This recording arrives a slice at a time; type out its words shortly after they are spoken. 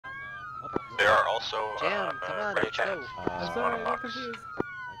There are also Jam, come on, let's go. I'm sorry, I'm confused.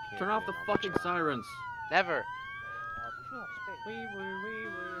 Turn off the fucking sirens. Never. Wee woo, wee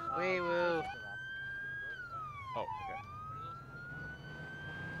woo. Wee woo. Oh, okay.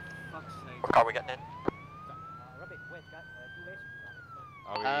 Fuck's sake. What car are we getting in?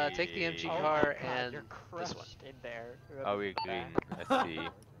 Take the MG car and you're this one. in there. Are we green? Let's see.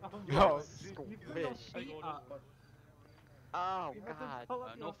 Oh, squish. Oh god.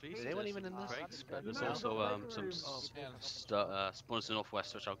 Northeast. Is anyone even in this? Craig's, but there's also some spawners in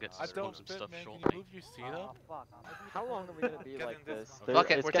northwest, which I'll get to spawn some stuff shortly. You see them? How long are we gonna be like this?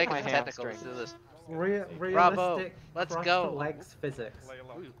 Fuck it, It's we're getting taking the my technical. Let's hamstrings. do this. Bravo, let's cross go. the legs physics.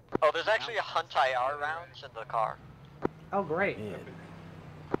 Oh, there's actually a Hunt IR rounds in the car. Oh, great.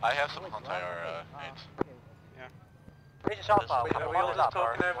 I have some Hunt IR nades. We just all follow. We all just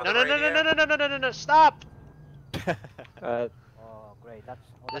talking over No, stop! Uh, Oh, great. That's.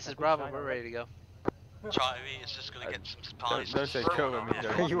 This is Bravo, we're ready to go. Charlie is just gonna get some spies. Don't say go with me,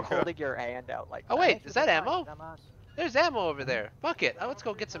 are you holding your hand out like Oh that? wait, is that ammo? There's ammo over there. Fuck it, let's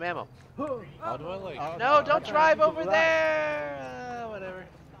go get some ammo. How do I like? No, don't drive over there! Whatever.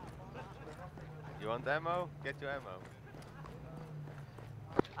 You want ammo? Get your ammo.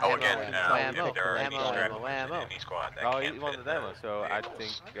 Oh, again, ammo, if there are any ammo. enemy squad that Oh, can't he wanted fit ammo, so I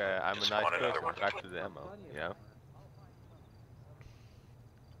think I'm a Just nice want another person one. back to the ammo, you know?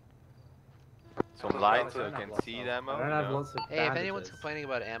 Some light so you can see the ammo, I don't you have know? lots of Hey, if anyone's bandages. complaining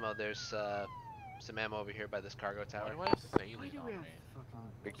about ammo, there's some ammo over here by this cargo tower. Why do I have saline on me?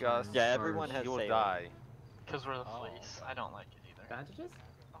 Because Yeah, everyone has you will saline. die. Because we're the police. I don't like it either. Bandages?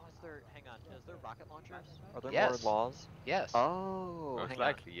 Oh, hang on, is there rocket launchers? Are there Yes. more laws? Yes. Oh, Most hang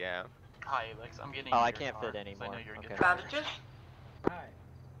likely, yeah. Hi, Alex. I'm getting. Oh, in I your can't car, fit 'cause anymore. I know you're a Okay. good Bandages?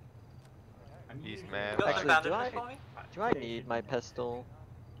 These man. Got some Actually, bandages for me? Do I need my pistol?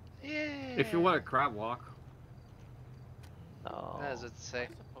 Yeah. If you want a crab walk. No. What does it say?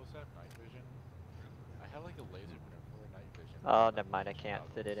 Supposed to have night vision. I have like a laser for night vision. Oh, never mind, I can't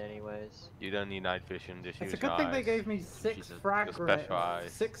fit it anyways. You don't need night vision, just It's use a good thing they eyes. gave me 6 Jesus. frag Just grenades. special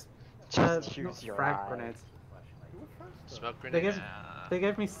eyes. 6 Just not use your frag eye. grenades. Smoke They grenade. gave, they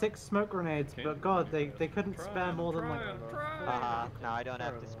gave me 6 smoke grenades, but god, they couldn't spare more than like... No, I don't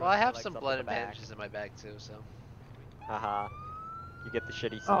have to. Well, I have legs some up blood the and back. bandages in my bag too, so. Haha. You get the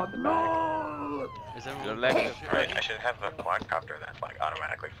shitty Oh stuff in the back. no! Is Your everyone? legs are Right, I should have a quadcopter that's like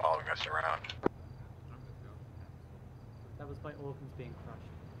automatically following us around. That was my organs being crushed.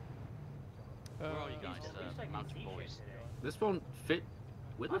 Where are you guys, mountain boys? This won't fit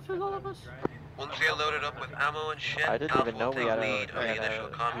with all of us? Once we get loaded up with ammo and shit, I didn't even know we had a- lead of the had a initial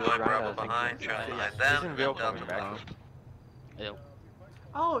convoy, rhino Bravo thing. behind, Charlie behind Isn't them, Bill and Delta coming back? below. Ew.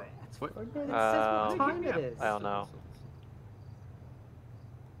 Oh, it's What? it says what time it is. I don't know.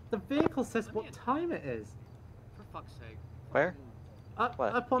 The vehicle says what time it is. For fuck's sake. Where? Up,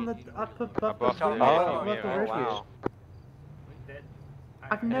 What? up on the up above Above the the review. vehicle, above yeah. the Oh, review. wow.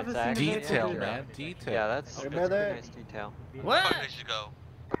 I've never seen a Exactly. vehicle Detail, do that. man. Detail. Yeah, that's a pretty nice detail. What? Where should go?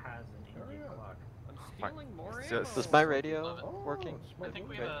 Is my radio working? I think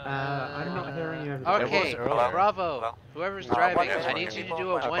we Good. I'm not hearing you over the Okay, earlier. Bravo. Hello? Whoever's What driving, is I it? need you to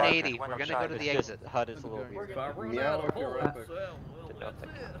do a Okay. 180. One We're gonna outside. go to the It's exit. just HUD is a little weird.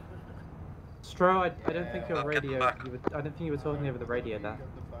 Stro, I don't think your Get them radio. back. I don't think you were talking over the radio there.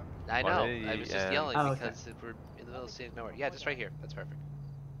 I know. I was 180, just yelling Oh, okay. because we're in the middle of seeing nowhere. Yeah, just right here. That's perfect.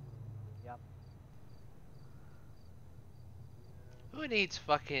 Yep. Who needs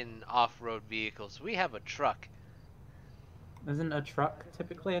fucking off-road vehicles? We have a truck. Isn't a truck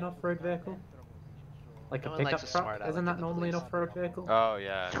typically an off-road vehicle? Like a No one pickup likes a smart truck? aleck Isn't in that the normally an police. off-road vehicle? Oh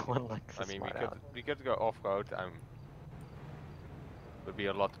yeah. No one likes I a mean, smart aleck. we could go off road. Would be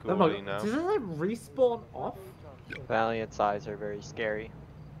a lot Oh cooler, my- you know. Does it say respawn off? Valiant's eyes are very scary.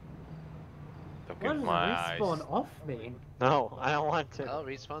 Don't What give does my eyes. respawn off mean? No, I don't want to. Well,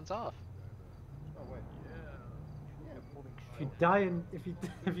 respawn's off. If you die in if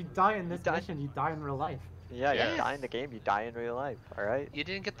you die in this die- mission, you die in real life. Yeah, Yes. you die in the game, you die in real life, alright? You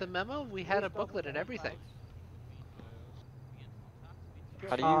didn't get the memo? We had a booklet and everything.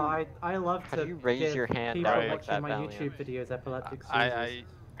 How do you... I love how to do you raise give your hand people up watching like that, my Valiant? YouTube videos epileptic seizures. I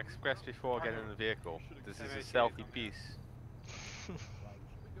expressed before getting in the vehicle. This is a selfie piece.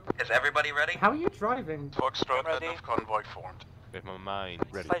 Is everybody ready? How are you driving? Foxtrot Ready. head of convoy formed. With my mind.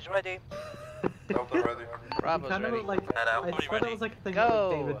 Stage ready. Delta ready. Bravo's Kind of ready. look like Head out. I Buddy swear that ready. was like a thing Go.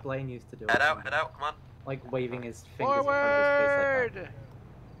 that David Blaine used to do. or Head out, something. head out, come on. Like waving his fingers in front of his face like Forward!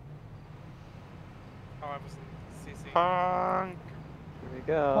 Oh, I wasn't CC. Honk! Here we that.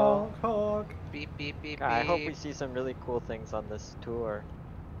 go. Honk honk. Beep, beep, beep, beep. I hope we see some really cool things on this tour.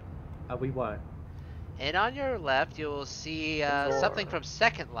 We won't. And on your left, you'll see something from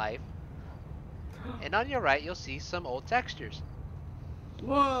Second Life. And on your right, you'll see some old textures.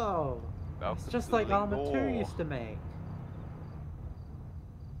 Whoa! Welcome It's just to like Arma 2 Lindor. used to make.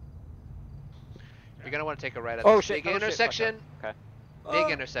 You're gonna want to take a right at Oh this shit! big Oh shit! intersection. Okay. Big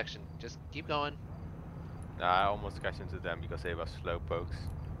intersection. Just keep going. Nah, I almost crashed into them because they were slow pokes.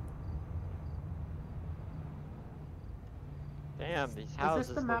 Damn, these Is houses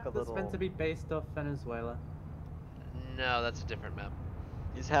this the look map a that's little. meant to be based off Venezuela? No, that's a different map.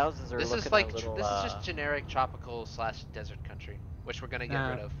 These houses are This looking is like a little. this is just generic tropical / desert country, which we're gonna get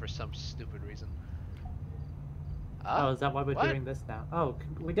rid of for some stupid reason. Oh, is that why we're what? doing this now? Oh,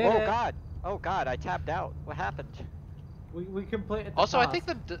 we did Oh it! god! Oh god! I tapped out. What happened? We completed the Also, I task.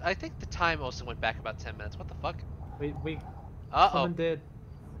 think the time also went back about 10 minutes. What the fuck? We Uh-oh. someone did.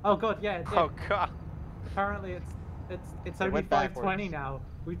 Oh god, yeah, it did. Oh god! Apparently it's It only went 5:20 backwards. now.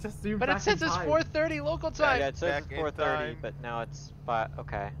 We just zoomed But back it says in it's time. 4:30 local time. Yeah, it says Back it's in 4:30, time. but now it's 5.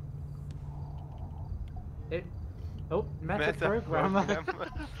 Okay. It. Oh, meta Meta programmer.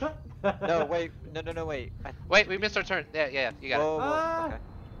 No, wait. No, wait. Wait, we missed our turn. Yeah, you got Whoa, whoa, Ah! okay.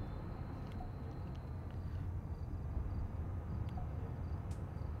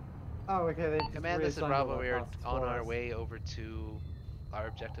 Oh, okay. They it. just Command, this is reassigned all Bravo. our We are tasks on for our us. way over to our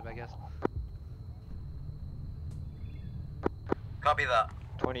objective, I guess. Copy that.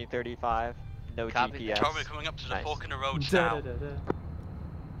 2035. No Copy GPS. that. Charlie, coming up to the Nice. fork in the road Da, now. da, da, da.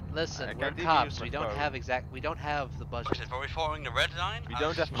 Listen, I we're can't even cops. use We my don't phone. have the What budget. is it, are we following the red line? We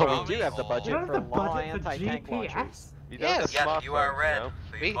don't have Well, we Charlie, do have the or- budget You don't for have the law budget for anti-tank launchers. GPS. We don't Yes. have Yes, you are smartphones, red, know?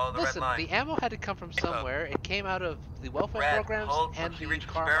 so you follow the Listen, red line. the ammo had to come from somewhere. It came out of the welfare Red, programs hold, and once you the reach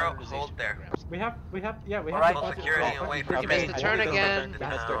the car barrel, modernization hold there. programs. We have the Alright, budget security for it. and wait for You missed me. the turn I think again. You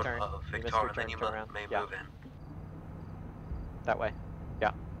missed your turn. Of You missed Victoria, your turn. then you Turn around. may Yeah, move in. that way.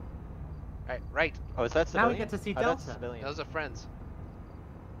 Right. Oh, is that Now we civilian? get to see Oh, that's Delta. civilian. Those are friends.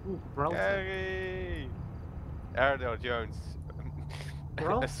 Ooh, Brolta. Gary! Aaron Jones. A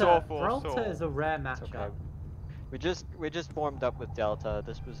Brolta, saw for a Brolta saw. is a rare It's matchup. okay. We just formed up with Delta.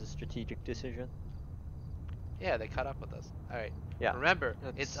 This was a strategic decision. Yeah, they caught up with us. All right. Yeah. Remember,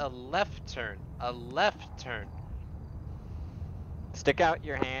 That's- it's a left turn. A left turn. Stick out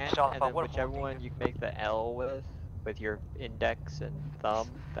your hand, Sean, and but then what whichever more do one you make the L with your index and thumb,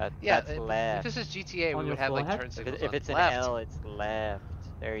 that's If left. this is GTA, On we your would have like forehead? turn If, signals if on it's an left. L, it's left.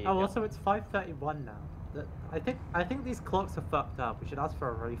 There you Oh, go. also it's 5:31 now. I think these clocks are fucked up. We should ask for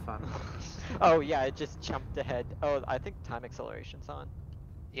a refund. Oh yeah, it just jumped ahead. Oh, I think time acceleration's on.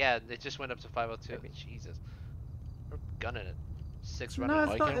 Yeah, it just went up to 502. Maybe. Jesus. We're gunning it. 6 No, running.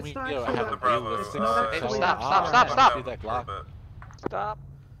 it's Why not- can't it's we not go actually have a that- Bravo, realistic it's not 6 actually hour that stop, far. stop. See that Glock? Stop.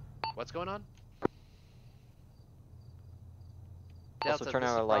 What's going on? Also Delta, turn this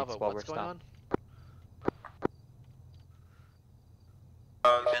on is our lights Bravo. while What's we're going on?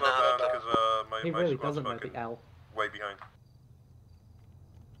 Slow down because He really doesn't know the L. way behind.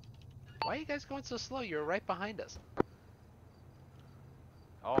 Why are you guys going so slow? You're right behind us.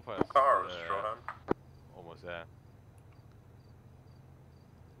 Alpha. Cars, Jordan. Almost there.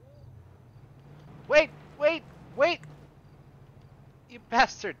 Wait! You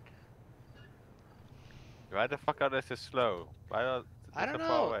bastard! Why the fuck are they so slow? Why are I they don't so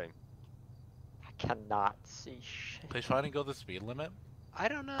far know. away? I cannot see shit. They trying to go the speed limit? I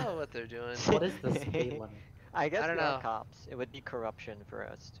don't know what they're doing. What is the speed limit? I guess I don't we are know. cops. It would be corruption for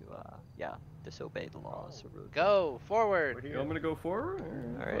us to, yeah, disobey the laws. Go forward. You want me to go forward?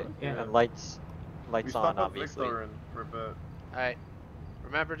 Alright, Yeah. and lights on, obviously. For a bit. Alright.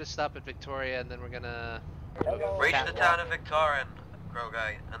 Remember to stop at Victoria, and then we're gonna. Reach Fat the walk. town of Victorian, Crow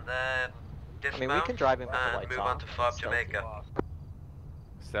Guy, and then I dismount mean, we can drive in with the and lights move on. on to Fob, Stealthy. Jamaica.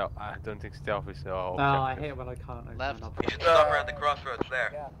 Stealth. I don't think stealth is the whole Oh, I objective. hate it when I can't open Left. up. You should stop around the crossroads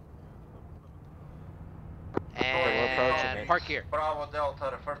there. we're approaching And it. park here. Bravo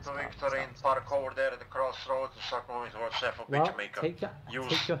Delta, refer to Victorine, park over there at the crossroads, and start moving towards Sheffield Well, Jamaica. take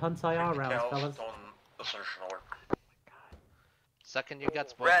your Hunt IR rounds, Cows fellas. on assertion work. Suck in your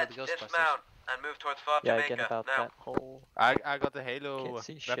guts, boys, Red, with the Ghostbusters. dismount and move towards Fob, Yeah, Jamaica. again about Now. that whole... I got the Halo Can't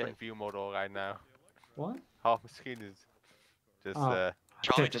see weapon shit. view model right now. What? Half my screen is just Oh.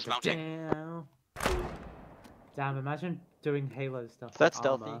 Charlie dismounting. Damn, imagine doing Halo stuff. That's with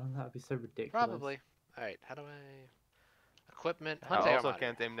stealthy. armor. That'd be so ridiculous. Probably. Alright, how do I... Equipment, I Hunt also AR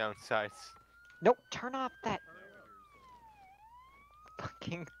can't aim down sights. Nope, turn off that...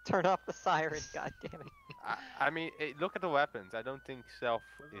 Fucking turn off the siren, god damn it. I mean, look at the weapons. I don't think stealth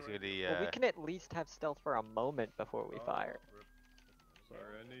is really. Well, we can at least have stealth for a moment before we fire. Sorry,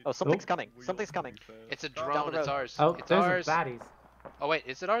 I need... Oh, something's coming. Something's coming. It's a Down drone, the it's road. ours. Oh, It's those ours. are baddies. Oh wait,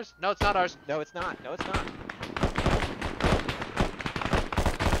 is it ours? No, it's not ours. No, it's not. No, it's not.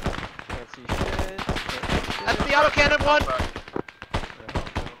 Can't see shit. That's the autocannon one!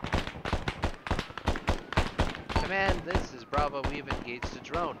 Command, this is Bravo. We've engaged a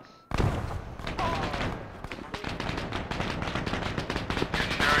drone. You're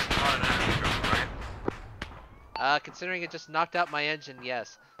sure it's not an enemy drone, right? Considering it just knocked out my engine,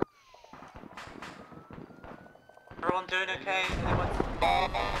 yes. Everyone doing okay?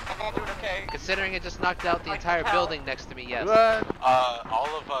 Anyone doing okay? Considering it just knocked out the entire building next to me, yes. All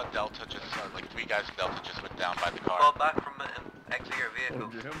of Delta just, like 3 guys in Delta just went down by the car. Fall back from exit your vehicle.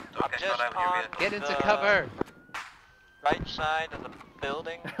 Don't get shot out of your vehicle. Get into cover! Right side of the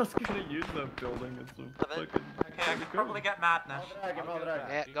building. I was gonna use that building as a fucking... Okay, I could probably get madness.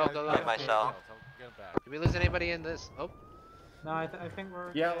 Yeah, go, go, Like go. myself. Get back. Did we lose anybody in this? Oh, No, I think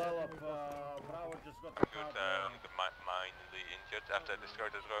we're. Yeah, well, Bravo just got the car. Mildly injured after I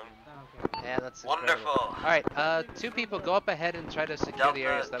destroyed the drone. Oh, okay. yeah, that's Wonderful. Alright, 2 people go up ahead and try to secure the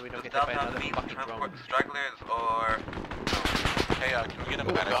area so that we don't get hit by Delta another meet fucking transport drone. stragglers or... Hey, can we get a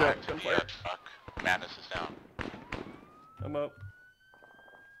medic back to the truck? Madness is down. I'm up.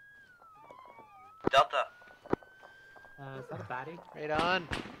 Delta. Is that a baddie? Right on.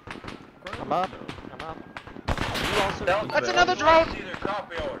 I'm up. I'm up. You also. Delta. That's another drone!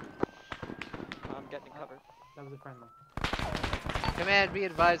 Copy over. I'm getting covered. That was a friendly. Command, be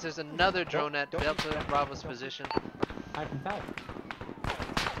advised there's another drone at don't- Delta Bravo's position. I can tell.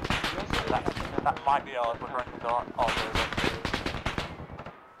 That might be ours. We're running the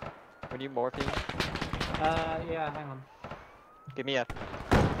We need morphine. Yeah, hang on. Give me an epi,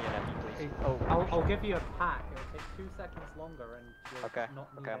 please. Oh, I'll give you a pack. It'll take 2 seconds longer and you'll okay.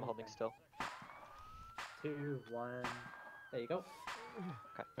 not need Okay, I'm holding anything. still. 2, 1. There you go.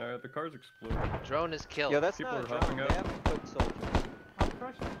 The car's exploding. Drone is killed. Yo, that's People not a are drone. hopping They up. have foot soldiers. I'm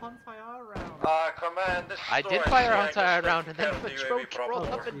crushing anti-R round. Command, this is I did fire anti-air round and then the drone rolled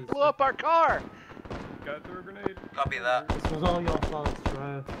up and blew up our car! Guy threw a grenade. Copy that. This was all your fault,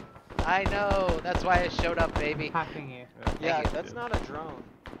 bro. I know, that's why I showed up, baby. Hacking you. Yeah, you. that's not a drone.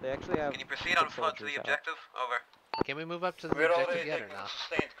 They actually have. Can you proceed on foot to the soldiers out. objective? Over. Can we move up to the We're objective already yet or taking not?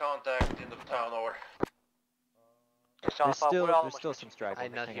 sustained contact in the town, over. There's still some stragglers. I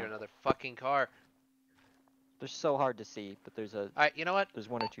not Hang hear on. another fucking car. They're so hard to see, but there's Alright, you know what? 1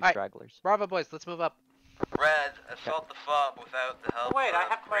 or 2 Alright. stragglers. Bravo boys, let's move up. Red, assault the fob without the help wait, I of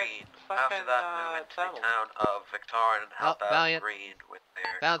have my Green. After fucking, that, move into thermal. the town of Victoria and help out Valiant. Green with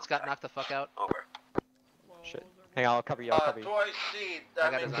their Bounce got contact. knocked the fuck out. Over. Shit. Hang on, I'll cover you. I'll cover you. Do I see? I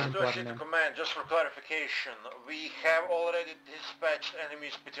I got mean, his arm. Associate to Command, just for clarification, we have already dispatched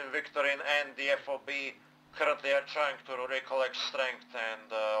enemies between Victorine and the FOB. Currently are trying to recollect strength and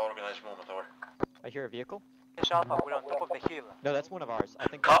organize movement, over. I hear a vehicle. Alpha, we're on top of the hill. No, that's one of ours. I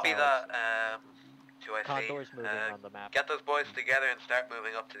think. Copy that's ours. that, 2IC. Condor's moving on the map. Get those boys together and start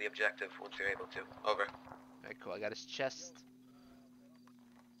moving up to the objective once you're able to. Over. Alright, cool, I got his chest.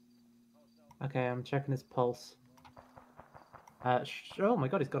 Okay, I'm checking his pulse. Oh my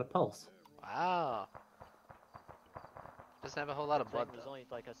god, he's got a pulse. Wow. Doesn't have a whole lot of blood There's though. only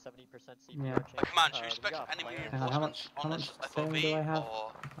like a 70% CPR Yeah. chance. Come on, should we we expect got any players. Hang on, reinforcements how on much this stone FOB do I have?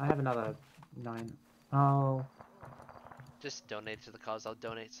 or... I have another 9. Oh, Just donate to the cause, I'll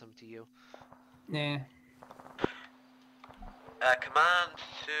donate some to you. yeah. Command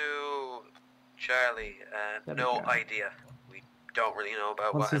to Charlie, There we no go. idea. We don't really know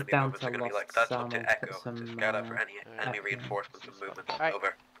about Once what he's enemy down movements to are going to be like. lost That's some, up to I'll Echo. put some, to scout out for any enemy Echo. reinforcements and movements. Alright.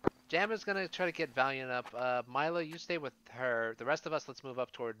 Over. Jammer's gonna try to get Valiant up. Milo, you stay with her. The rest of us, let's move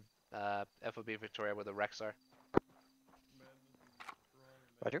up toward FOB Victoria where the wrecks are.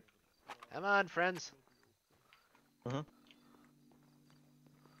 Roger. Come on, friends.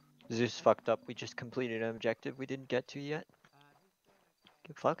 Zeus fucked up. We just completed an objective we didn't get to yet.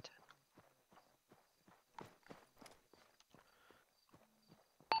 Get fucked.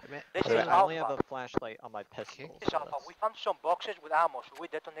 This By the way, is I only have Alpha. a flashlight on my pistol. This is so Alpha. that's- We found some boxes with ammo. Should we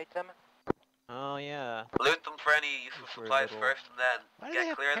detonate them? Oh yeah. Loot them for any useful For a supplies little- first, and then Why do they get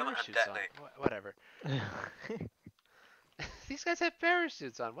have clear of them and parachutes on? detonate. Whatever. These guys have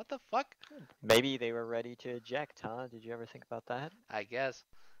parachutes on. What the fuck? Maybe they were ready to eject, huh? Did you ever think about that? I guess.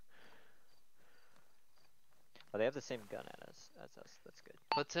 Oh, they have the same gun as us. That's good.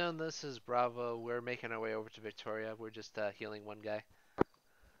 Platoon, this is Bravo. We're making our way over to Victoria. We're just healing one guy.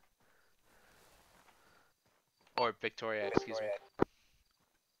 Or Victoria, excuse me.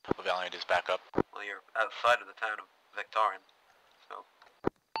 Valiant is back up. Well, you're outside of the town of Victorian, so...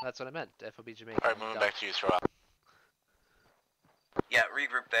 That's what I meant. FOB Jamaica. Alright, moving back to you, Stroll. Yeah,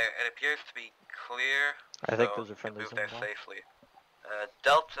 regroup there. It appears to be clear, I think so those are you can friendlies move on there the wall. safely.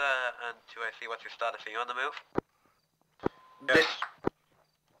 Delta and 2IC, what's your status? Are you on the move? Yes.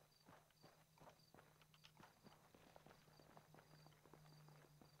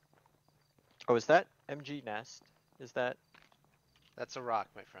 Oh, is that MG Nest? Is that... That's a rock,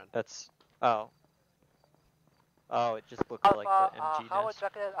 my friend. That's... Oh. Oh, it just looked like Alpha, the MG how Nest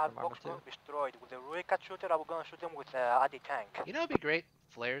exactly are from box Arma 2. destroyed? With a Ruika shooter, are we gonna shoot them with anti-tank? You know, it'd be great.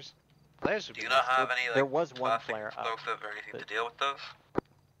 Flares. Flares would Do be you not nice. have any, like, there was one Uh, flare up, explosive or anything but- to deal with those?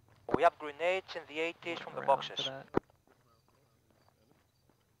 We have grenades in the 80s from the around boxes. for that.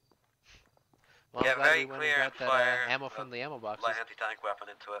 Well, Yeah, I'm glad very we went clear and got and that fire ammo the from the ammo boxes. Light anti-tank weapon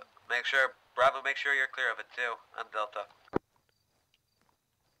into it. Make sure, Bravo, make sure you're clear of it too, and Delta.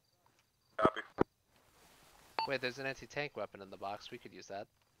 Copy. Wait, there's an anti-tank weapon in the box. We could use that.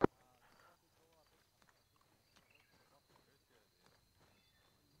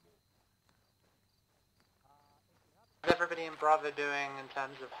 How's everybody in Bravo doing in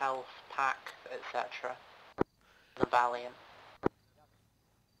terms of health, pack, etc.? The Valiant.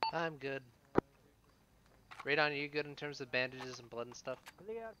 I'm good. Radon, are you good in terms of bandages and blood and stuff?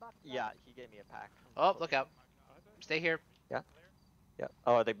 Yeah, he gave me a pack. Oh, look out. Stay here. Yeah. Yeah.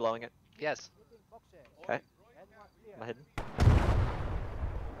 Oh, are they blowing it? Yes. Okay. I'm hidden.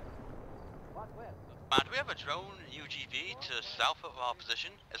 Man, do we have a drone UGV to south of our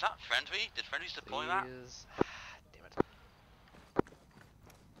position? Is that friendly? Did friendlies deploy that? Please. Damn it.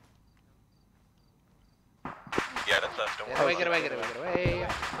 Yeah, that's us. Don't Get worry. away, get away, get away, get away.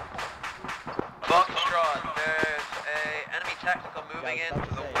 Foxtrot, there's a enemy tactical moving in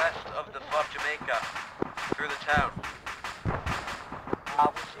to the west of Jamaica, through the town.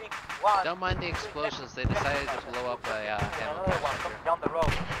 We're seeing one. Don't mind the explosions. They decided to blow up a ammo Another one canister. coming down the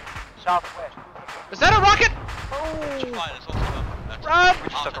road. Southwest. Is that a rocket? Fine, it's also Run! We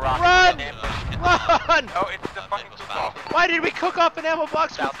just took a rocket. Run! Run! No, it's the fucking cook-off. Why did we cook off an ammo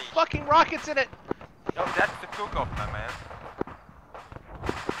box with fucking rockets in it? No, that's the cook-off, my man.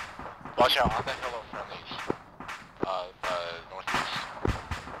 Watch out, on the hill of friendlies. Northeast.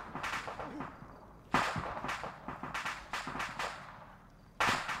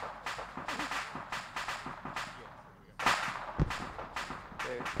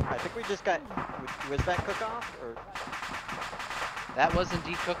 I think we just got... Was that cook-off, or...? That was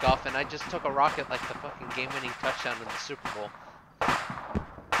indeed cook-off, and I just took a rocket like the fucking game-winning touchdown in the Super Bowl.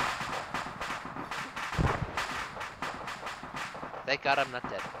 Thank God I'm not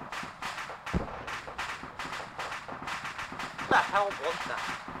dead. What the hell was that?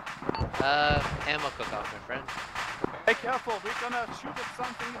 Ammo cook-off, my friend. Be careful, we're gonna shoot at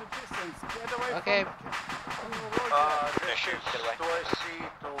something in the distance. Get away Okay. from the road. This is 2SC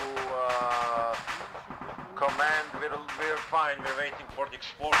to command. We're fine. We're waiting for the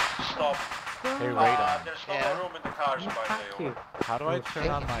explosion to stop. Hey, Radon. There's no Yeah. more room in the cars, by Thank the way. you. How do I turn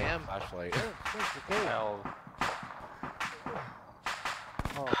on my Jam. flashlight?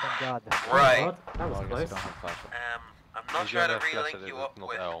 Oh, thank God. Right. God, that was Well, I guess I close. don't have flashlight. I'm not You trying to gotta flesh relink it you as up an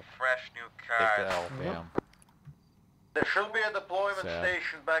with L. fresh new Take cars. the L, bam. There should be a deployment Sad.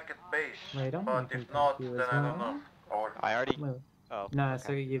 station back at base, Wait, I'm but making if not, you then as I don't well. know. Or I already... Well, Oh. no, okay.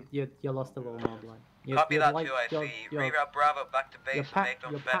 so you lost a little mob line. Copy that like, too, I you're- see. you're- Reroute Bravo back to base you're and pack- make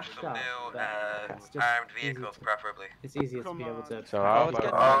them you're fetch packed some up, new but it's just armed easy vehicles, to- preferably. It's easier to be able to. So how let's about get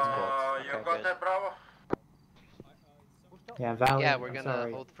transport? you Okay, got good. that, Bravo? Yeah, Valiant. Yeah, we're I'm gonna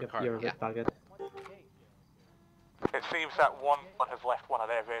sorry, hold for you're, car, you're a yeah. bit buggered. It seems that one has left one of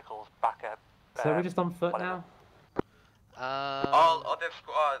their vehicles back at. So we're just on foot whatever. now. All other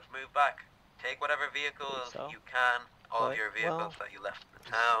squads, move back. Take whatever vehicles So? you can, all of Right, your vehicles well- that you left in the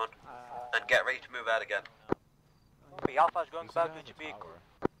town, and get ready to move out again. The Alpha's going back to its vehicle.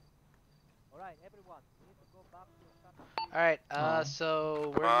 Alright,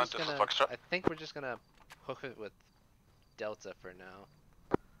 so we're Come on, just this is gonna... Foxtrot. I think we're just gonna hook it with Delta for now.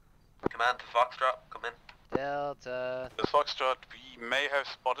 Command to Foxtrot, come in. Delta... The Foxtrot, we may have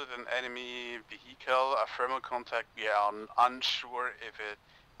spotted an enemy vehicle, a thermal contact. We are unsure if it,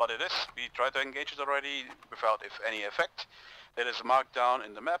 but it is. We tried to engage it already without any effect. It is marked down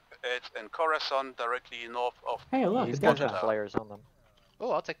in the map. It's in Khorasan, directly north of... Hey, look, These it's guys Delta. have flares on them.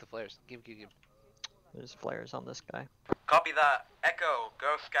 Oh, I'll take the flares. Give. There's flares on this guy. Copy that. Echo,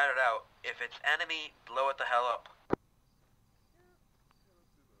 go scout it out. If it's enemy, blow it the hell up.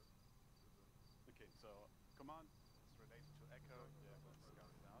 Okay, so command is related to Echo. Yeah, let's scout it out.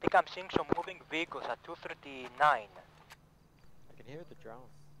 I think I'm seeing some moving vehicles at 239. I can hear the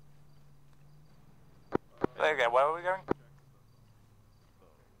drone. Okay, where are we going?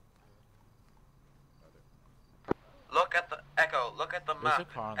 Look at the Echo. Look at the There's a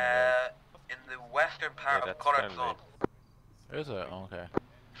map. car on the road. In the western part Yeah, of that's friendly. Khorasan. Is it? Okay.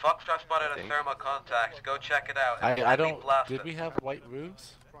 Foxtrot spotted a thermal contact. Go check it out. It's I lightly don't. blasted. Did we have white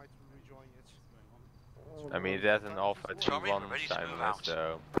roofs? I mean, there's an Alpha Charlie, 2-1 we're ready to sign move there, out.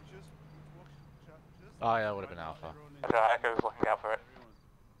 so... Oh yeah, it would have been Alpha. Echo's looking out for it.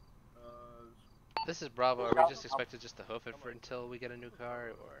 This is Bravo. Are we just expected just to hoof it for until we get a new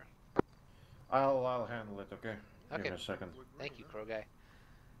car, or? I'll handle it. Okay. Okay. Give me a second. Thank you, Crow Guy.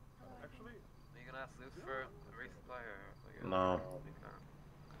 Actually, are you gonna ask Zeus for a resupply or? No.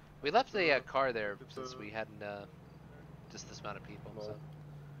 We left a car there since we hadn't just this amount of people. So.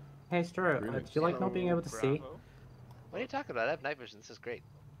 Hey, Stro, did you like not being able to see? What are you talking about? I have night vision. This is great.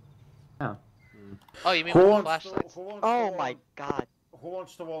 Oh. Oh, you mean Who with the wants flashlights? Oh my god. Who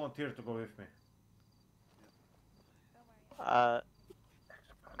wants to volunteer to go with me?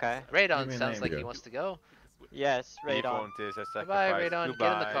 Okay. Radon Give me a sounds name. like he wants to go. Yes, He Radon. volunteers as Goodbye, sacrifice. Radon. Goodbye.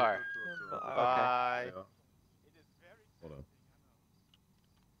 Get in the car. Okay. Bye. Hold on.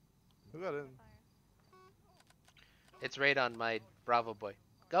 Who got in? It's Radon, my Bravo boy.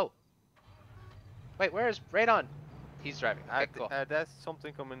 Go. Wait, where is Radon? He's driving. Okay, cool. There's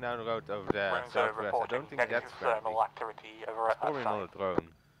something coming down the road over there. Winds Southwest. I reporting don't think negative that's friendly. thermal activity over at that Probably site. not a drone.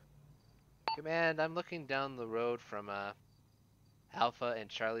 Command, I'm looking down the road from Alpha and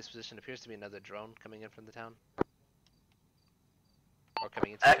Charlie's position. Appears to be another drone coming in from the town. Or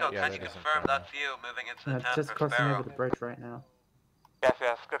coming into Echo, town. can you confirm that's you moving into the town Just for crossing Sparrow? over the bridge right now. Yes,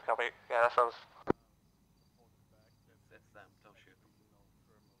 yes, good copy. Yeah, that's us. It's them, don't shoot them.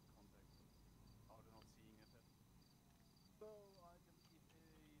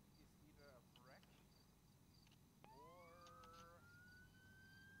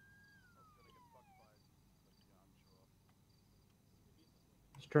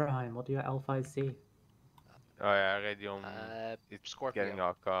 Stroheim, what do your L5s see? Oh yeah, Radion is Scorpio. getting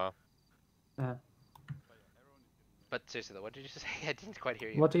our car. But seriously though, what did you say? I didn't quite hear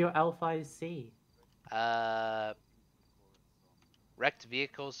you. What do your L5s see? Wrecked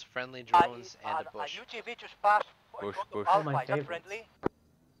vehicles, friendly drones, and a bush. UTV just passed. Bush. Oh, my Alpha, is that favorites. friendly?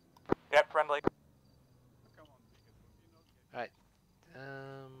 Yep, friendly. Alright.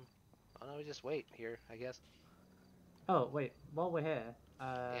 Why don't we just wait here, I guess? Oh, wait, while we're here,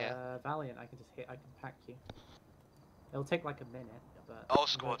 Yeah. Valiant, I can pack you. It'll take like a minute, but... All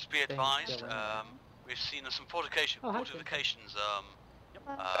squads, be staying advised, still anyway. we've seen some Oh, hi, Tim. fortifications, south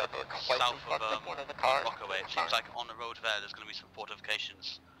of Rockaway. It seems like on the road there's going to be some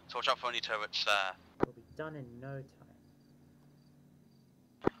fortifications. So watch out for any turrets there. It'll be done in no time.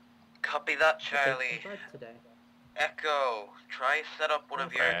 Copy that, Okay, Charlie. I'm glad today. Echo, try set up one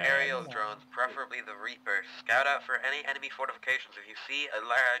of your aerial drones, preferably the Reaper. Scout out for any enemy fortifications. If you see a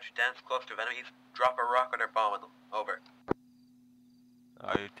large, dense cluster of enemies, drop a rocket or bomb on them. Over.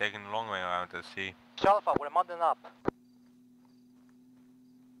 Are you taking the long way around to see? Alpha, we're mounting up.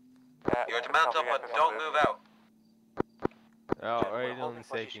 You're to mount up, but don't move out. Oh, we're Radion holding is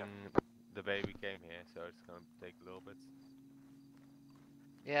taking position. the way we came here, so it's gonna take a little bit.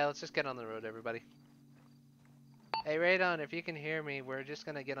 Yeah, let's just get on the road, everybody. Hey, Radon, if you can hear me, we're just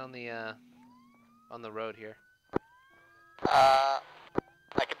gonna get on the road here. I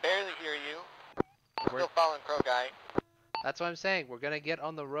can barely hear you. I'm still following Crow Guy. That's what I'm saying. We're gonna get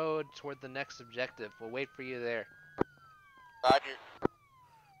on the road toward the next objective. We'll wait for you there. Roger.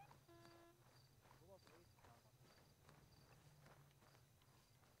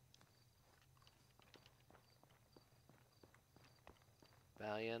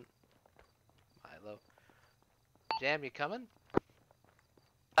 Valiant. Milo. Jam, you coming?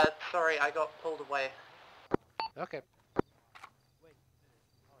 Sorry, I got pulled away. Okay.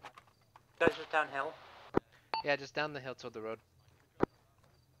 Guys, just downhill. Yeah, just down the hill toward the road.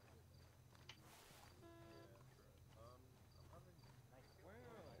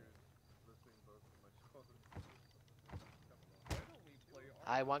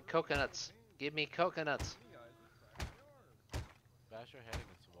 I want coconuts. Give me coconuts. Bash your head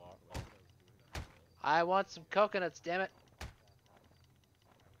against the wall. I want some coconuts, damn it.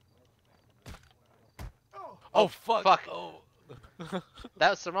 Oh fuck! Fuck. Oh. That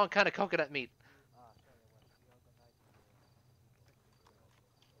was the wrong kind of coconut meat.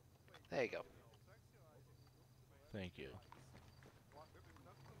 There you go. Thank you.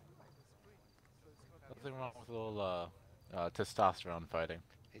 Nothing wrong with a little testosterone fighting.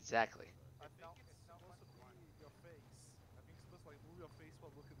 Exactly. I think it's supposed to be your face. I think it's supposed to like move your face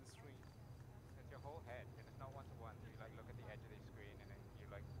while looking at the screen. It's your whole head, and it's not one-to-one. You like look at the edge of the screen, and then you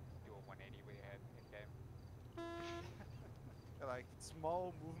like do a 180 with your head in game. Like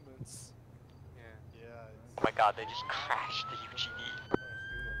small movements. Yeah. Yeah. Oh my god, they just crashed the UTV.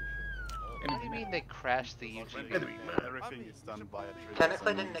 What do you mean they crashed the UGV? Everything is done via triggers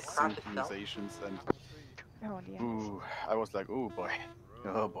Technically, and didn't it crash itself? synchronizations and ooh, I was like, oh boy,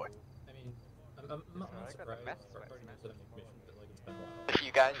 oh boy. I mean, I'm not surprised for according to the mission, but like it's been a while. If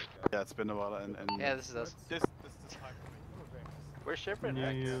you guys. Yeah, it's been a while and Yeah, this is us. This is time for me. We're shipping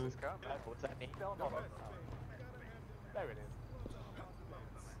Yeah, next. yeah. It's coming. What's that mean? There it is.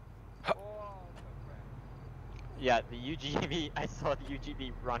 Yeah, the UGV, I saw the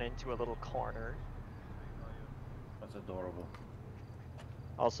UGV run into a little corner. That's adorable.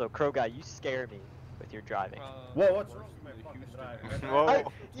 Also, Crow Guy, you scare me with your driving. Whoa, what's wrong with my fucking driving?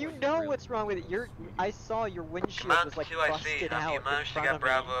 Whoa. You know what's wrong with it. I saw your windshield was like busted out in front of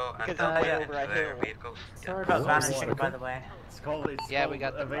me because I went over a hill. Sorry about vanishing, by the way. It's called Yeah, we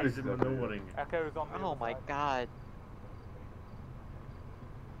got the evasive maneuvering. Echo's on the Oh my god.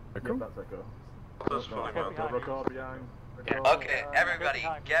 Echo? That's Echo. Okay, everybody,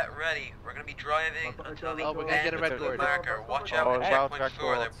 get ready. We're gonna be driving until the we're gonna get a red board. marker. Watch out for checkpoint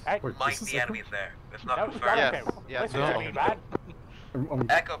 4. There might be enemies there. It's not confirmed. Yes.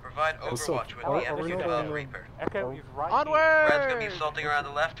 Echo, provide overwatch with the FQ-12 Reaper. Echo is right. Onward! Red's gonna be assaulting around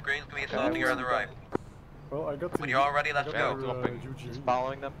the left, Green's gonna be assaulting around the right. Well, I got When you're all ready, let's go. Just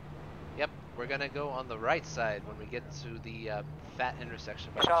following them. Yep, we're gonna go on the right side when we get to the fat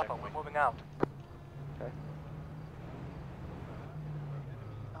intersection. by the Alpha, checkpoint. we're moving out.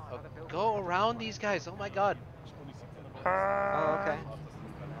 Oh, go around these guys, oh my god. Oh, okay.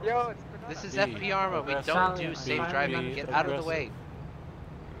 Yo, This is FPArmA, we don't do safe driving, get out of the way.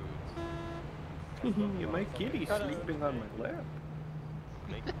 My kitty sleeping on my lap.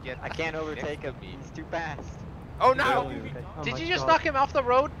 I can't overtake him. He's too fast. Oh no! Did you just knock him off the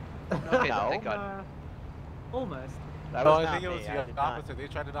road? Okay, No. thank god. Almost. That No, was I not think it me, was I the did not. opposite. They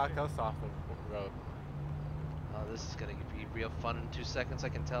tried to knock us off the road. Oh, this is gonna be real fun in 2 seconds, I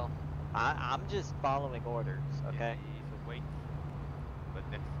can tell. I'm just following orders, okay? So wait. But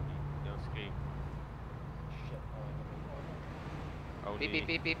next to me, no scream. Only, Beep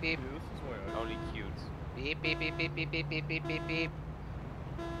beep beep beep beep. only cute. Beep beep beep beep beep beep beep beep beep beep.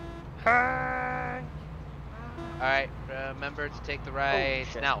 Alright, remember to take the right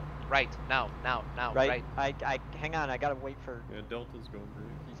shit. now. Right, now, right. I hang on, I gotta wait for Yeah, Delta's going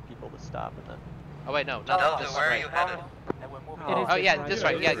great. these people to stop and then. Oh wait, no, not Delta, this where are way. you headed? And we're moving It is Oh yeah, right. this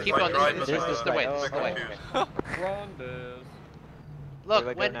right, yeah, keep going, this is the way, Oh, this is the way. Rondas. Look, Where do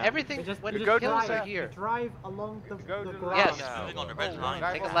I go when now? everything, You just, when you the just kills drive, are here. drive along the Go to the ground. Yes. now. Moving on the red line.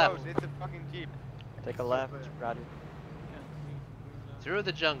 Take a left. It's a fucking jeep. Take a left, Roger. Through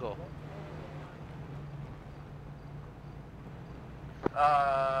the jungle.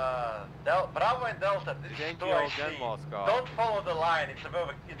 Bravo and Delta, this is Thank you, 2IC. old Denmark car. Don't follow the line, it's a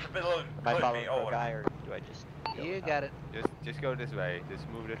bit Am I following over. the guy or do I just? go You without? got it. Just go this way. Just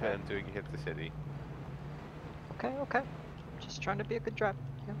move the head until you hit the city. Okay, okay. Just trying to be a good driver.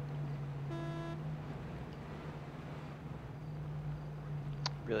 Yeah.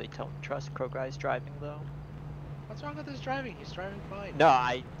 Really don't trust Crow Guy's driving though. What's wrong with his driving? He's driving fine. No,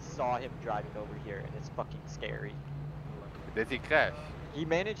 I saw him driving over here and it's fucking scary. Did he crash? He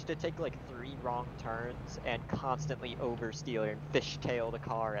managed to take like 3 wrong turns and constantly oversteer and fishtail the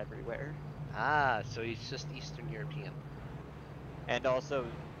car everywhere. Ah, so he's just Eastern European. And also,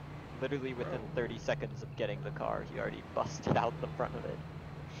 literally within 30 seconds of getting the car, he already busted out the front of it.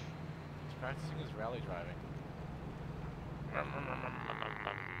 He's practicing his rally driving.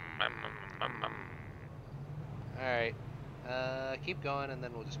 Alright, keep going and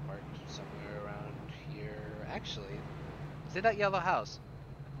then we'll just park somewhere around here. Actually, see that yellow house?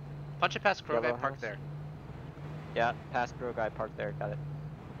 Punch it past Crow Guy, Yellow park house? there. Yeah, past Crow Guy, parked there, got it.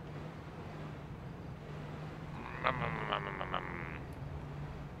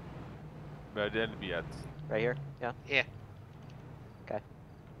 Where the enemy at? Right here? Yeah? Yeah. Okay.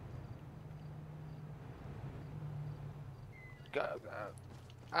 Go.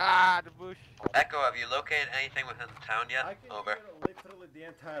 Ah, the bush. Echo, have you located anything within the town I yet? can Over. hear literally the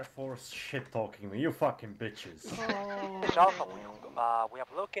entire force shit talking me. You fucking bitches. It's Alpha, we have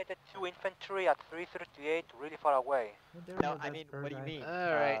located 2 infantry at 338, really far away. No, I mean, what do you mean?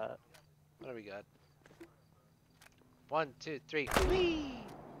 Alright. What do we got? 1, 2, 3. Whee!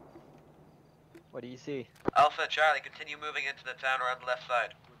 What do you see? Alpha, Charlie, continue moving into the town around the left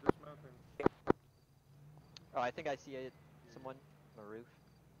side. Oh, I think I see someone on the roof.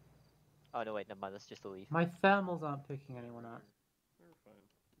 Oh, no, wait, never mind, that's just a leaf. My thermals aren't picking anyone up.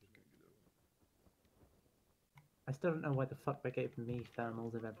 I still don't know why the fuck they gave me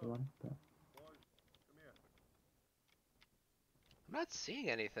thermals of everyone. But... I'm not seeing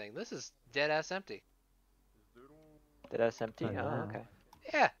anything. This is dead ass empty. Did I empty? Oh, Oh, wow. okay.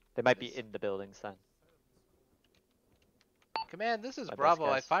 Yeah, They might be in the buildings then. Command, this is My best Bravo.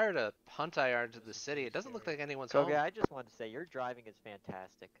 I guess. fired a hunt IR into the city. It doesn't look like anyone's Koga, home. I just wanted to say your driving is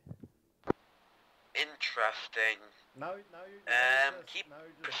fantastic. Interesting. Keep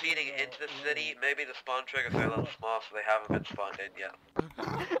proceeding into the city. Maybe the spawn triggers are a little small, so they haven't been spawned in yet.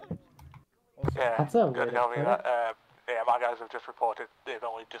 Yeah, That's a good weird copy. threat. Yeah, my guys have just reported they've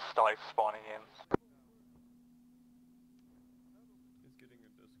only just started spawning in. He's getting a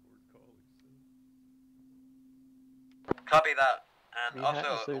Discord call, he said. Copy that. And Yeah,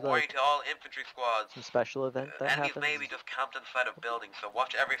 also, so, warning like, to all infantry squads. Some special event that Enemies happens. may be just camped inside of buildings, so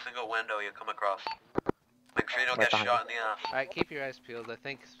watch every single window you come across. Make sure you don't Right get behind shot in the ass. Alright, keep your eyes peeled. I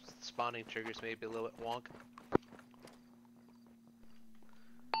think spawning triggers may be a little bit wonk.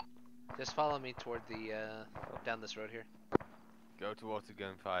 Just follow me toward the, down this road here. Go towards the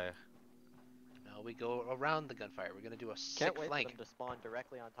gunfire. No, we go around the gunfire. We're gonna do a sick Can't wait flank. for them to spawn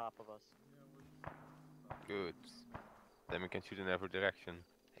directly on top of us. Good. Then we can shoot in every direction.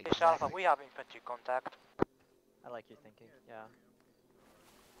 Hey, Alpha, we have infantry contact. I like your thinking, yeah.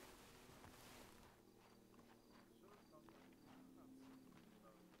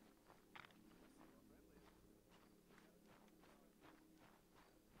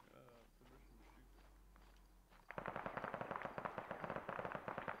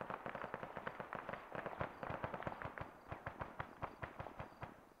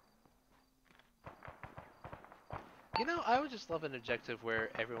 You know, I would just love an objective where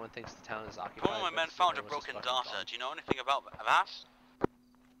everyone thinks the town is occupied. One of my but men still found a everyone's just broken fucking data. gone. Do you know anything about that?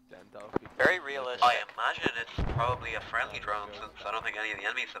 Then that would be Very realistic. I imagine it's probably a friendly drone, since I don't think any of the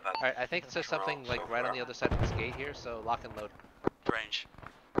enemies have had. Alright, I think it says something like right on the other side of this gate here, so lock and load. Range.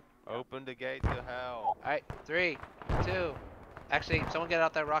 Open the gate to hell. Alright, 3, 2. Actually, someone get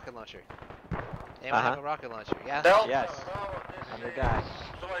out that rocket launcher. Anyone have a rocket launcher? Yeah? Yes. I'm your guy.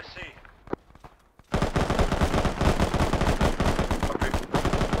 So I see.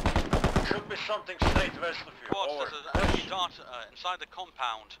 Should be something straight west of you. Boss, Over. there's an enemy dart inside the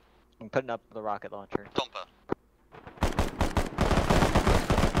compound. I'm putting up the rocket launcher. Dumper.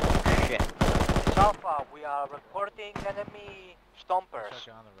 Shit. Alpha, we are reporting enemy stompers.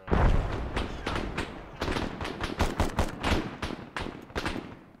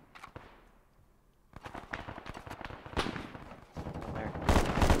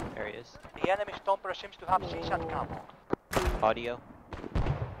 There he is. The enemy stomper seems to have CSAT camo. Audio.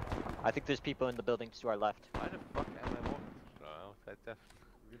 I think there's people in the buildings to our left. Why the fuck am I walking? No, that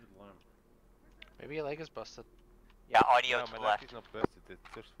Maybe your leg is busted. Yeah, audio no, to my the leg left. is not busted, it's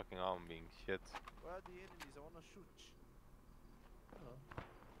just fucking arm being shit. Where are the enemies? I wanna shoot.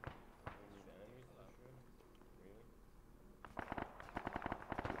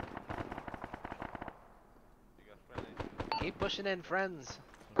 Keep pushing in, friends.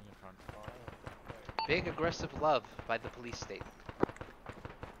 Big aggressive love by the police state.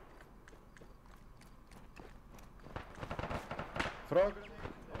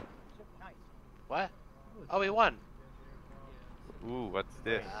 What? Oh, we won. Ooh, what's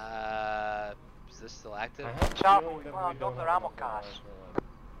this? Is this still active? Charlie, we found another ammo cache.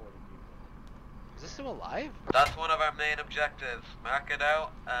 Is this still alive? That's one of our main objectives. Mark it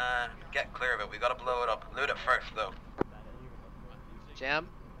out and get clear of it. We gotta blow it up. Loot it first, though. Jam?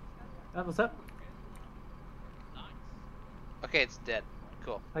 What's up? Okay, it's dead.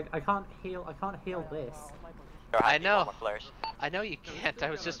 Cool. I can't heal. I can't heal this. I know. I know you can't. I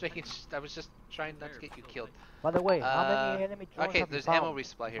was just making. I was just trying not to get you killed. By the way, how many enemy drones Okay, have you there's found? ammo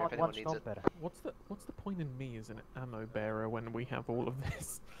resupply here if Not one anyone needs it. stomper. What's the point in me as an ammo bearer when we have all of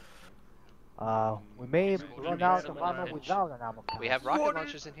this? We may run out of ammo without an ammo. We have rocket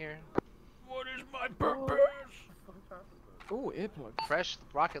launchers in here. What is my purpose? Oh, earplug. Fresh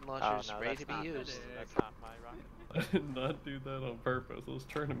rocket launchers no, ready that's to be not- used. That's not my rocket. I did not do that on purpose. I was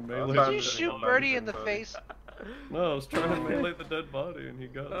trying to melee. Did you shoot Birdie in the face? No, I was trying to melee the dead body and he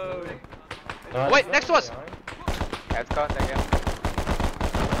got. Wait, next to us! Let's go again.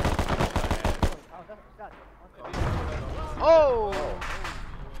 Oh!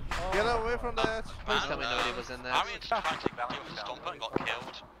 Get away from that! Please tell me nobody was in there. Valiant's trying to take Valiant with Stomper and got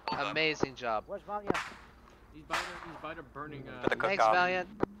killed. Amazing job. Where's Valiant? He's by the burning. Thanks, Valiant.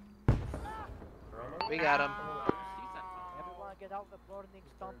 We got him. Everyone get out the burning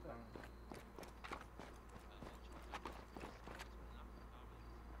stomper.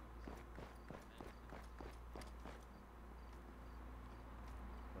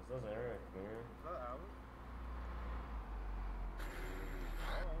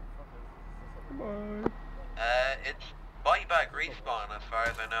 It's buyback respawn as far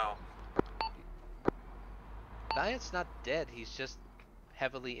as I know. Valiant's not dead. He's just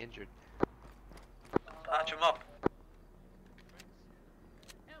heavily injured. Patch him up.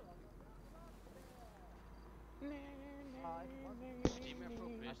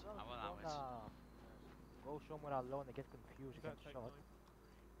 Go somewhere alone and get confused and get shot.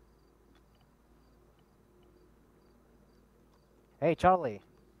 Hey Charlie.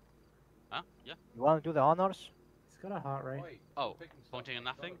 Huh? Yeah? You wanna do the honors? He's got a heart rate. Oh, pointing at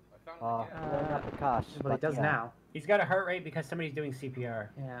nothing? Blowing up the cars. Well, he does yeah. now. He's got a heart rate because somebody's doing CPR.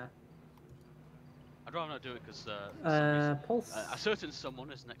 Yeah. I'd rather not do it because Pulse. a certain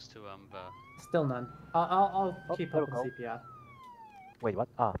someone is next to Still none. I'll keep up there on we CPR. Wait, what?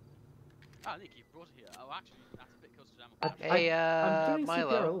 Ah. Ah, Nick, you brought it here. Oh, actually, that's a bit close to Hey, I'm doing CPR a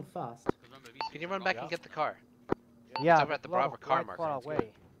Milo. little fast. Can you run back and get the car? Yeah, It's over at the Bravo car right marker. far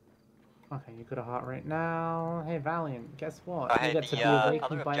away. Okay, you got a heart rate now. Hey, Valiant, guess what? I You had get to the, be awakened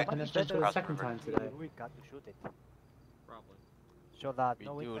other by a objective penetrator just a second time today. We got to shoot it. Probably. So that We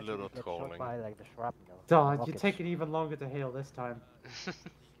no do a infantry little gets shot trolling. by like the shrapnel. Dog, you rockets. take it even longer to heal this time.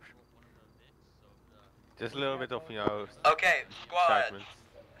 Just a little bit of, you know, Okay, squad. excitement.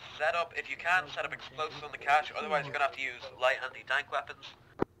 Set up, if you can, set up explosives on the cache, otherwise you're gonna have to use light anti-tank weapons.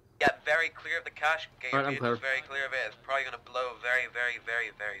 Get very clear of the cache, get your Right, I'm vehicles clear. very clear of it. It's probably gonna blow very, very, very,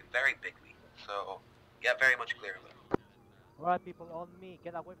 very, very bigly. So, get very much clear of it. Alright, people, on me.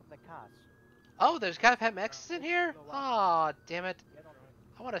 Get away from the cars. Oh, there's got MXs in here? Aw, damn it.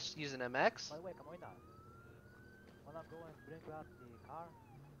 I want to use an MX. By the way, come on now. Wanna go and bring out the car?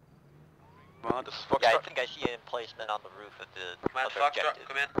 This is Foxtrot. Yeah, I think I see an emplacement on the roof of the Command other Foxtrot, objective.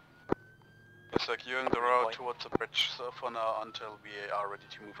 come in. It's like you're in the road towards the bridge, so for now until we are ready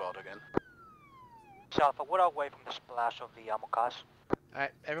to move out again. Alpha, we're away from the splash of the ammo cache.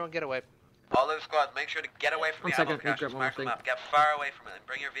 Alright, everyone get away. All those squads, make sure to get away from One the ammo second, let me cache. grab one Mark the more map. Get far away from it and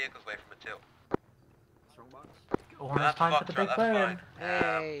bring your vehicles away from it too. Oh, it's time for the big burn.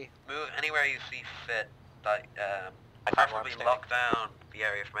 Hey. Move anywhere you see fit. That, preferably lock down the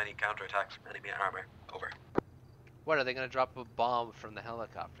area from any counterattacks from enemy armor. Over. What, are they going to drop a bomb from the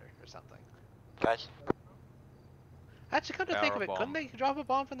helicopter or something? Guys? Actually, come to think of it, Barrel couldn't they drop a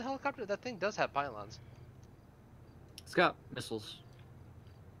bomb from the helicopter? That thing does have pylons. It's got missiles.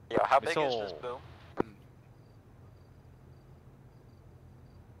 Yeah, how big is this Missile. boom?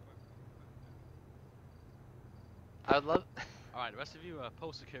 I would love... Alright, the rest of you,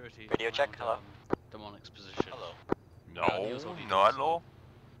 post security. Radio check, hello? Demonic's position. Hello. No, Neil's already not done at all.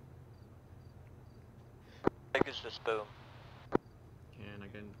 How big is this boom? And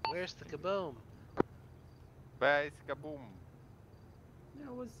again. Where's the kaboom? Base kaboom.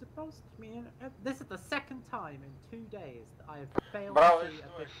 It was supposed to mean. This is the second time in 2 days that I have failed Bravo, to see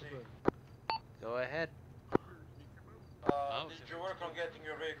a big kaboom. Go ahead. Did you work on getting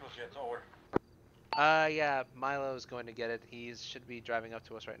your vehicles yet? Over. Yeah, Milo's going to get it. He should be driving up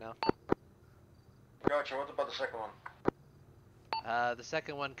to us right now. Gotcha, what about the second one? The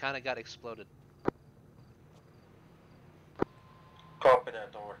second one kind of got exploded. Copy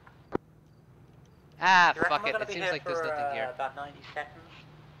that, over. Ah, You reckon fuck we're it. gonna It be seems here like there's for, nothing here. about 90 seconds?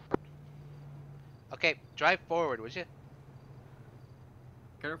 Okay, drive forward, would you?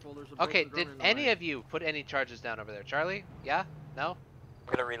 Careful, there's a Okay, broken did drone in the any way. of you put any charges down over there? Charlie? Yeah? No?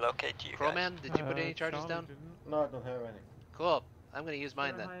 I'm gonna relocate to you guys. Crowman, did you put any charges down? No, I don't have any. Cool. I'm gonna use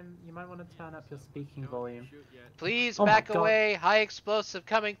mine then. You might want to turn up your speaking volume. Please Oh my back God. away. High explosive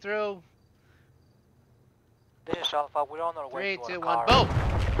coming through. This is Alpha, we're on our way 3, to 2, a 1, car. boom!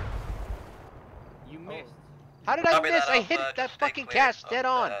 You missed. How did I Copy miss? that, I Alpha. hit that Just stay fucking clear cache of dead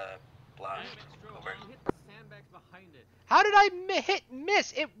on. the blast. Over. You hit the sandbags behind it. How did I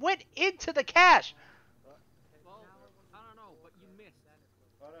miss? It went into the cache. Well, I don't know, but you missed.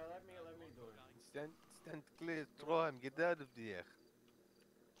 Alright, let me do it. Stand clear, Tron, get out of there.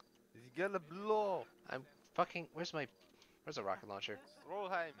 He's gonna blow. I'm fucking. Where's a rocket launcher?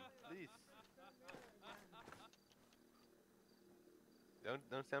 Stroheim, please.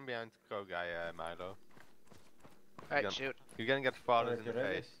 Don't stand behind the crow guy, Milo. Alright, shoot. You're gonna get fathers in Alright, the you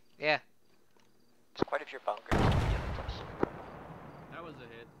ready? face. Yeah. It's quite a few bunkers. That was a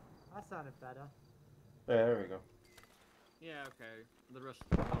hit. That sounded better. There we go. Yeah, okay. The rest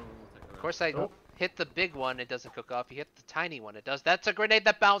will take the rest. Of course, I hit the big one. It doesn't cook off. You hit the tiny one. It does. That's a grenade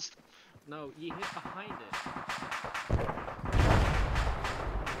that bounced. No, you hit behind it.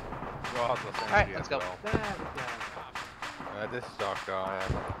 Alright, let's go. There we go. This is our car.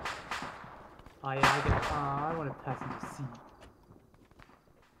 Oh yeah, I want a passenger seat.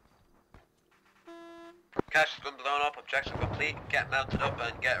 Cache has been blown up, objective complete, get mounted up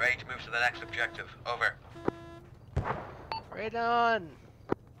and get ready to move to the next objective. Over. Right on.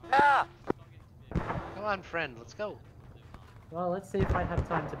 Ah! Come on, friend. Let's go. Well, let's see if I have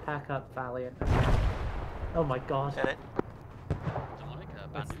time to pack up Valiant. Oh my god. Get it?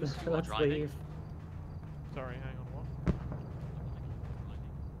 Let's leave. Sorry, hang on,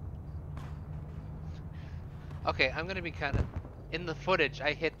 what? Okay, I'm gonna be kind of... In the footage,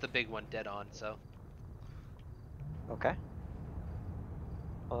 I hit the big one dead on, so... Okay.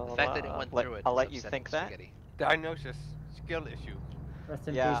 The fact that it went through it I'll is let you upsetting think that. spaghetti. Diagnosis. Skill issue. Rest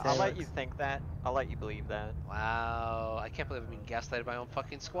in Yeah, peace, I'll let Alex. you think that. I'll let you believe that. Wow, I can't believe I'm being gaslighted by my own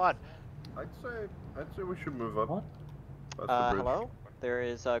fucking squad. I'd say we should move up. What? That's the bridge. Hello? There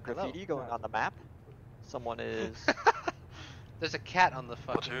is graffiti going on the map. Someone is... There's a cat on the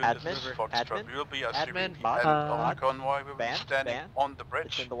fucking Admin? Foxtrot. We will be as Admin? the end of the convoy. We will be Ban? standing Ban? on the bridge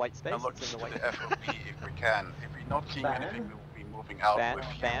It's in the white space. and look It's to in the the white FOB if we can. If we're not seeing Ban? anything, we will be moving out Ban? with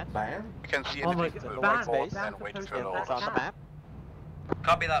you. Ban? Ban? We can see Oh my anything, god, we will ban, report ban and wait supposed for to the be It's on the map.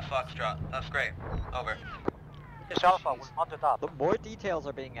 Copy that, Foxtrot. That's great. Over. It's Alpha, we're on the top. Look, more details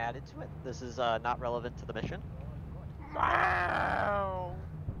are being added to it. This is not relevant to the mission. Wow.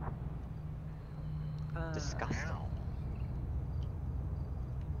 Disgusting.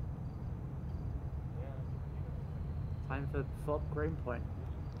 Time for Fort Greenpoint.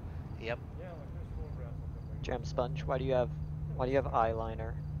 Yep. Jam Sponge, why do you have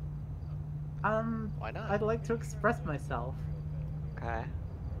eyeliner? Why not? I'd like to express myself. Okay.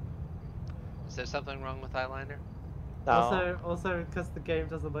 Is there something wrong with eyeliner? No. Also because the game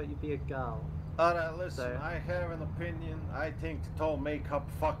doesn't let you be a girl. Alright, listen, So- I have an opinion. I think tall makeup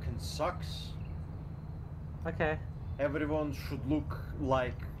fucking sucks. Okay. Everyone should look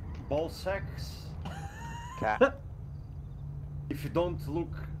like ball sacks. Okay. If you don't look,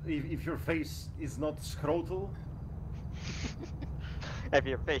 if your face is not scrotal, If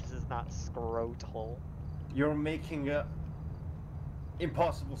your face is not scrotal. you're making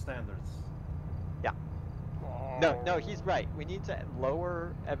impossible standards. Yeah. No, he's right. We need to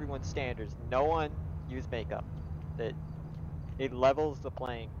lower everyone's standards. No one use makeup. It levels the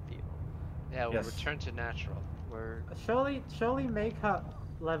playing field. Yeah, we'll Yes. return to natural. We're Surely makeup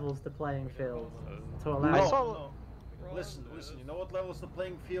levels the playing field to allow. I saw- No. Listen, you know what levels the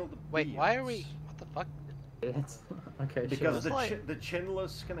playing field? Wait, why are we... Beards. What the fuck? Okay, Because sure. the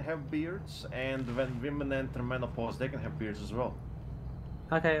chinless can have beards, and when women enter menopause, they can have beards as well.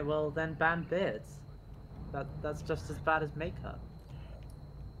 Okay, well then ban beards. That's just as bad as makeup.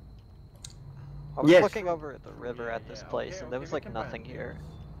 I was Yes. looking over at the river at this place, okay, and there was we like can ban nothing here. beards.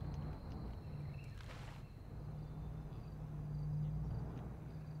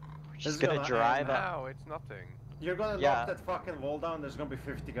 We're just It's gonna gonna drive end up. No, it's nothing. You're gonna Yeah. knock that fucking wall down, there's gonna be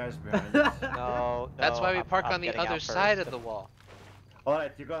 50 guys behind it. No, That's why we I'm- park I'm on the getting other out side first. of the wall.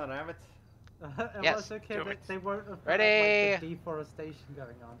 Alright, you're gonna ram it? Yes, Well, it's okay, do but it. they won't have Ready? like, the deforestation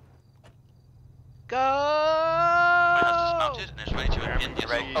going on. Go! It has dismounted and is ready to impinge the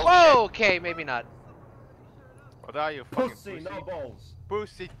assault. Oh, okay, maybe not. What are you, fucking Pussy, pussy? no balls.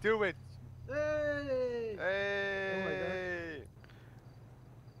 Pussy, do it! Hey! Hey!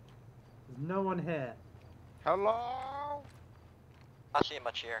 There's no one here. Hello? Not seeing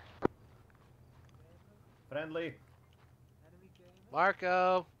much here. Friendly.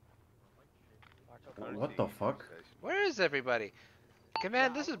 Marco! What the fuck? Where is everybody?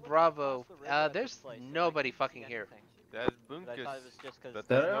 Command, this is Bravo. There's nobody fucking here. There's But I bunkers, thought it was just 'cause but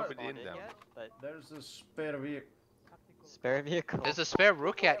they there's There are- nobody in them. yet, but There's a spare vehicle. spare vehicle. There's a spare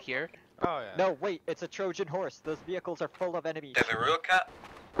Rookat here. Oh yeah. No, wait, it's a Trojan horse. Those vehicles are full of enemies. There's a real cat.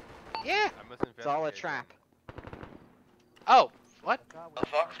 Yeah! I must It's all a investigate trap. Oh, what? The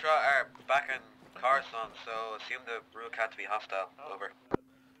Foxtrot are back in Coruscant, so assume the real cat to be hostile. Over.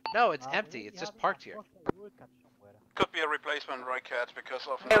 No, it's empty. It's just parked here. Could be a replacement Roycat because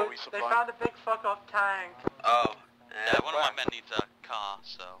of Hey, no they resupply. found a big fuck off tank. Oh. Yeah, one of my men needs a car,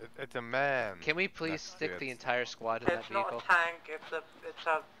 so... It's a man. Can we please That's stick it. the entire squad in that It's not vehicle? a tank, it's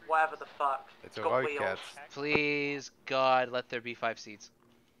a whatever the fuck. It's a got Roycat. wheels. Please, God, let there be 5 seats.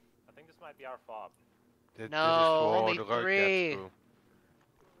 I think this might be our fob. This is No, for only the Roycat 3. crew.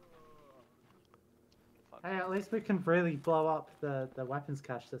 Hey, at least we can really blow up the weapons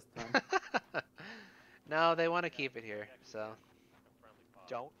cache this time. No, they want to keep it here, so...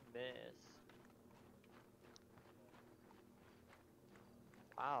 Don't miss.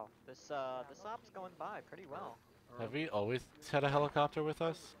 Wow, this op's going by pretty well. Have we always had a helicopter with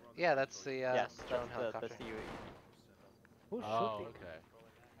us? Yeah, that's the Yes, drone that's helicopter. the UE. Oh,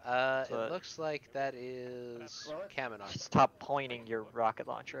 okay. So It looks like that is Kamenon. Stop pointing your rocket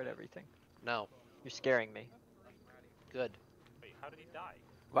launcher at everything. No. You're scaring me. Good. Wait, how did he die?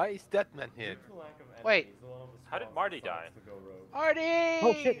 Why is that man here? Wait. How did Marty die? Marty!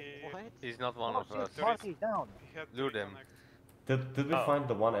 Oh shit! What? He's not one of us. Marty, down. Loot him. Did we find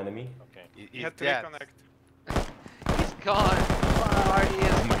the one enemy? Okay. You have to reconnect. He's gone. Marty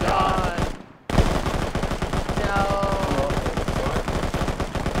is gone. No.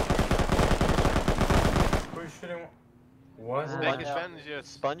 Who's shooting? What?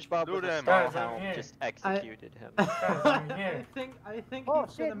 SpongeBob with a them. small Guys, I'm helm here. just executed him. I think Oh,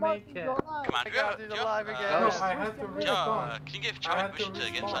 he's shit, gonna make Marty's it. alive. Come on, God, he's alive again. No, I had to respawn. can you give Charlie permission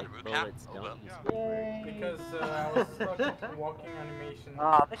to get inside the root cap? Over. Because I was stuck in walking animation.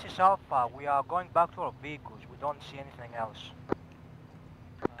 This is Alpha. We are going back to our vehicles. We don't see anything else.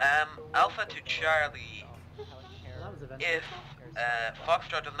 Alpha to Charlie. If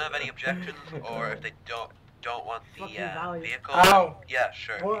Foxtrot doesn't have any objections, or if they don't want the vehicle, yeah,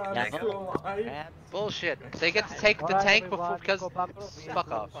 sure. Bullshit. They get to take the tank before because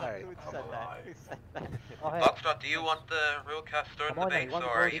fuck off. Sorry. Foxtrot, do you want the rule cap stored in the base, or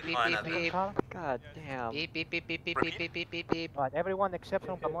are you fine as it? God damn. Beep beep beep beep beep beep beep beep beep beep. Right, everyone except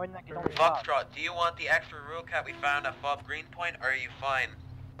from Pamoina, get on the Foxtrot, do you want the extra rule cap we found at Fob Greenpoint, or are you fine?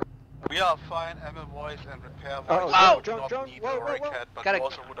 We are fine, ammo wise and repair wise. Oh, we do not need the Recat, but Gotta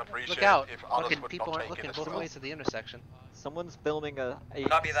also would appreciate look out. if others Looking, would people not aren't take looking it as both well. ways of the intersection. Someone's filming a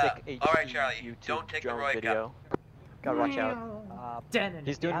Copy that. sick HD Alright, Charlie, YouTube don't take the drone Roy video. Gotta watch out.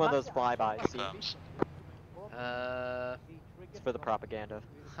 He's doing one of those flybys. See? It's for the propaganda.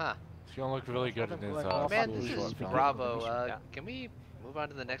 Huh. He's gonna look really good in his Man, school this is short film. Bravo. Yeah. Can we move on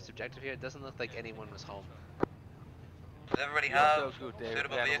to the next objective here? It doesn't look like anyone was home. Does everybody have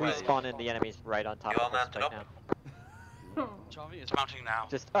suitable We vehicles? spawn in the enemies right on top You all of us mounted right up? now. Charlie is mounting now.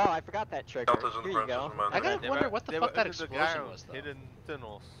 Just I forgot that trigger. Here you go. I gotta wonder what the fuck that explosion was, though. Hidden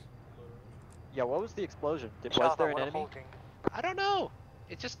tunnels. Yeah, what was the explosion? Was there an enemy? I don't know.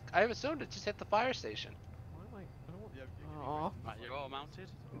 It just, I assumed it just hit the fire station. Aw. Right, you're all mounted?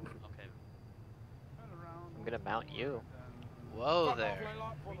 Okay. I'm gonna mount you. Whoa there.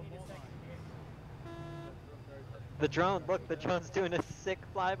 The drone, look, the drone's doing a sick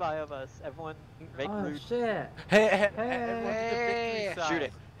flyby of us. Everyone, make route. Shit. Hey. Shoot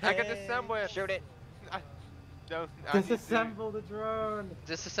it. I can disassemble it. Shoot it. Disassemble the drone.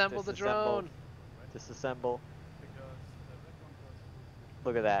 Disassemble the drone. Disassemble.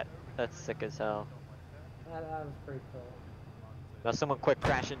 Look at that. That's sick as hell. That was pretty cool. Now someone quick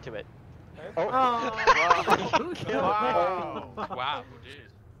crash into it. Oh! Wow,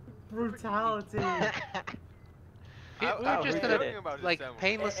 dude. Brutality. We were just gonna, like,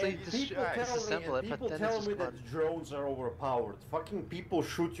 painlessly disassemble it, but people then tell it's me just that drones are overpowered. Fucking people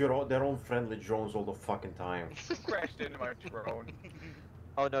shoot their own friendly drones all the fucking time. Crashed into my drone.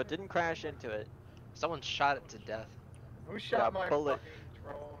 Oh no, didn't crash into it. Someone shot it to death. Who shot my bullet?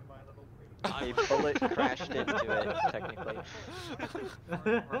 drone, my little A bullet crashed into it, technically.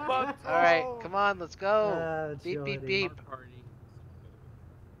 Alright, come on, let's go. Beep, beep, beep.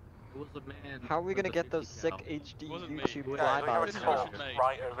 How are we gonna get those sick HD YouTube Guys, flybys?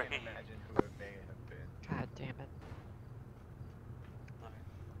 right over here. God damn it.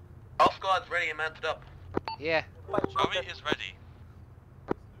 All squads ready and mounted up. Yeah. Charlie is ready.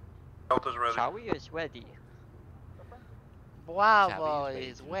 Delta's ready. Chowie is ready. Bravo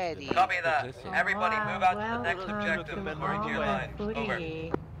is ready. Copy that. Everybody move out to the next objective according to your lines.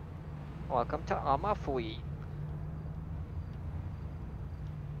 Over. Welcome to Arma Fui.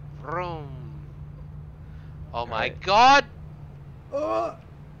 Vroom. Oh my god!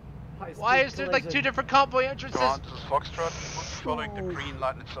 Why is there like two different convoy entrances? Grant is Foxtrot, following the green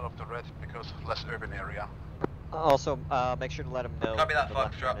light instead of the red because of less urban area. Also, make sure to let him know. Copy that, where the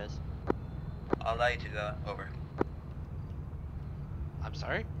left Foxtrot. turn is. I'll allow you to do that. Over. I'm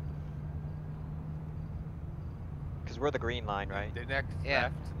sorry? Because we're the green line, right? The next Yeah.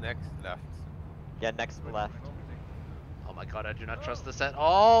 left, next left. Yeah, next left. Oh my god, I do not trust this at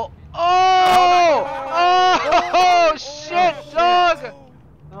all. Oh! Oh! Shit, dog!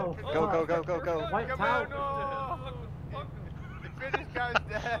 Oh, Go, go, go, go. White Tower. The British guy's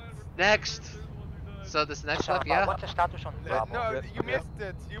dead. Next. So this next left, yeah? What's the status on Bravo? No, you missed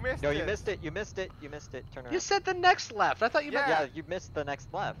it. You missed it. No, you missed it. You missed it. You missed it. Turn around. You said the next left. I thought you meant. Yeah, you missed the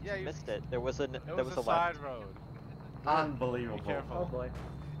next left. Yeah, you you missed it. There was a It there was a side left. road. Unbelievable. Be careful. Oh boy.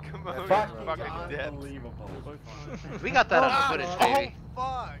 Come on, Fucking you're fucking dead. unbelievable. We got that on the footage, baby.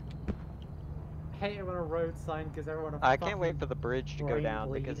 Fuck. Hate it when a road sign because everyone. I can't wait for the bridge to go brain down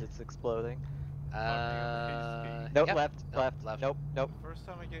bleed. because it's exploding. Nope, Nope, left. Nope, nope. First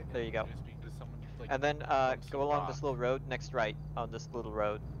time I get There you go. speak to someone, like, And then bumps go a along rock. this little road, next right on this little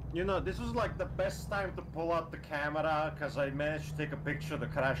road. You know, this was like the best time to pull out the camera because I managed to take a picture of the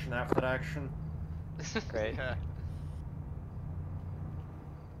crash and after action. Great.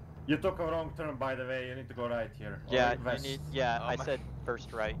 You took a wrong turn, by the way. You need to go right here. Or Yeah, west. you need. Yeah, Oh I my- said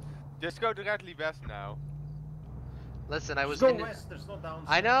first right. Just go directly west now. Listen, I was Just go in. west. There's no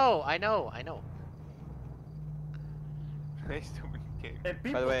downside. I know. Nice to meet you. And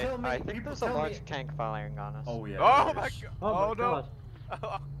people By the way, tell me, I think people there's a tell large me. tank firing on us. Oh yeah. Oh there my is. god! Oh my no! god.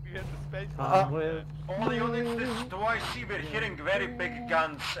 Oh, we had the space. All units, this is 2IC. We're hearing very big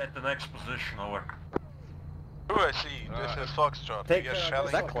guns at the next position. Over. 2IC, this is Foxtrot. Take We are care of shelling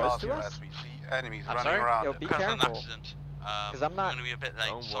Is that the close to castle us? as we see enemies I'm running sorry? around. Yo, be Because of an careful. accident. 'Cause I'm not- We're gonna be a bit late.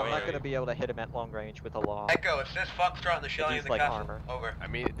 Don't Sorry. I'm not worry. gonna be able to hit him at long range with a law. Echo, is this Foxtrot and the shelling He's of the like castle? armor. Over. I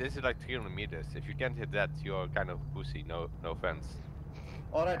mean, this is like 300 meters. If you can't hit that, you're kind of a pussy. No offense.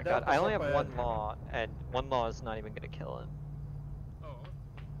 All right, Oh my god, I Delta's only up have ahead. one law, and one law is not even gonna kill him.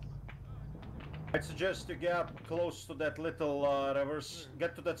 I suggest you get up close to that little reverse.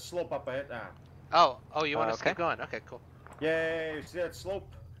 Get to that slope up ahead. Oh, you want us to okay. keep going? Okay, cool. Yeah, you see that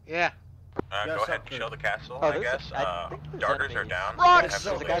slope? Yeah. Yes, Go ahead up and show the castle, Oh, I there's guess. I think there's Darters are enemies. down. Rocks!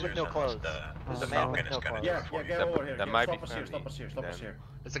 There's a guy with no clothes. There's a man Falcon with is no gonna clothes. do Yeah, it for yeah, you. get over here. That Get, might stop be us here, stop friendly, us here, stop us then. here.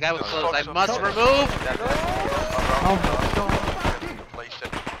 There's a guy with This clothes. I Foxtrot must is- remove. Oh my god. Place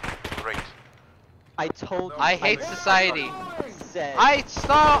it. Great. I told you. I hate society. Said. I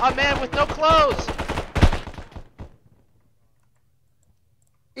saw a man with no clothes.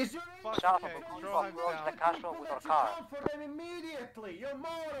 Is your Shut up, we need to approach the castle with our car. Come for them immediately, you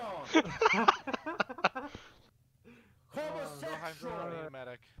moron! Homosexual!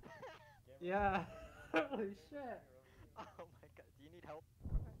 medic. Yeah. Holy shit. Oh my god, do you need help?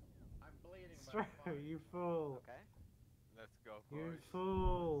 I'm bleeding. Stro, you fool. Okay. Let's go. You boys.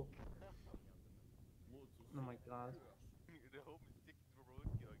 fool. Oh my god.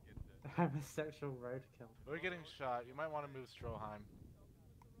 I'm a sexual roadkill. We're getting shot. You might want to move Stroheim.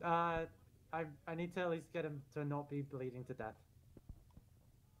 I need to at least get him to not be bleeding to death.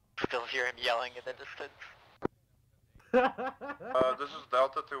 Still hear him yelling in the distance. This is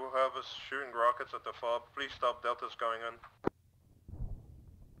Delta to have us shooting rockets at the fob. Please stop, Delta's going in.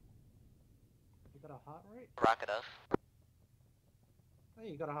 You got a heart rate? Rocket us. Oh,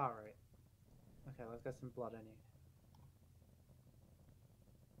 you got a heart rate. Okay, let's get some blood in you.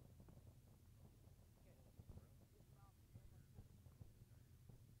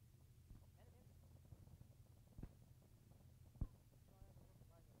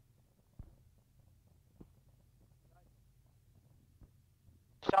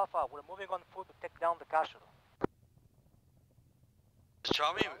 Alpha, we're moving on foot to take down the castle.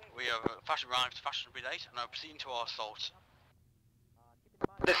 Charlie, we have arrived fashionably late and are proceeding to our assault.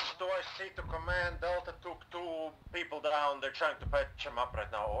 This is 2IC to command. Delta took 2 people down. They're trying to patch them up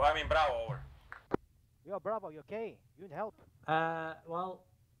right now. I mean, Bravo, over. Yo, Bravo, you okay? You need help? Well...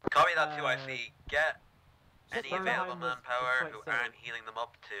 Copy that 2IC. Get any Stroheim available was manpower quite who safe. aren't healing them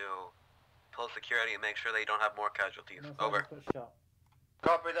up to pull security and make sure they don't have more casualties. No, Over. got shot.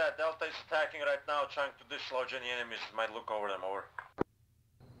 Copy that. Delta is attacking right now, trying to dislodge any enemies that might look over them. Over.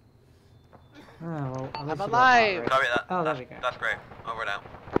 Oh, well, at I'm least you got a alive! heart rate. Copy that. Oh, there that's, we go. that's great. Over now.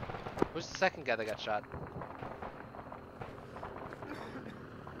 Who's the second guy that got shot?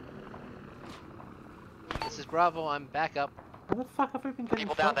 This is Bravo. I'm back up. Where the fuck have we been getting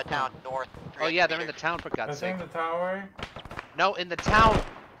People down the shot town from? north. Oh yeah, they're in the town for God's That's sake. in the tower. No, in the town.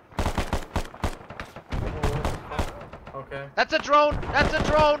 Okay. That's a drone. That's a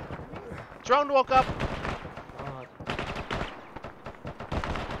drone. Drone woke up. God.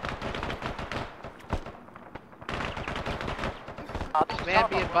 Man,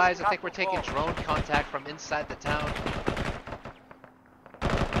 be advised. I think we're taking drone contact from inside the town.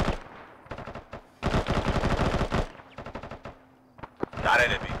 Not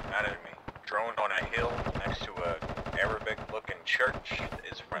enemy, not enemy. Drone on a hill next to a Arabic-looking church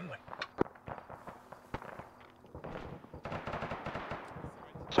is friendly.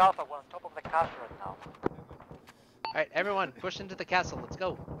 Alpha, we're on top of the castle right now. Alright, everyone, push into the castle. Let's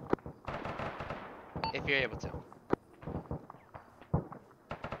go. If you're able to.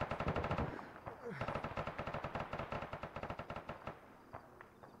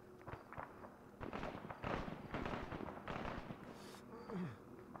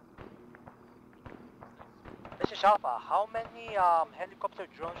 This is Alpha. How many helicopter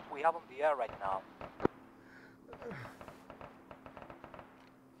drones do we have on the air right now?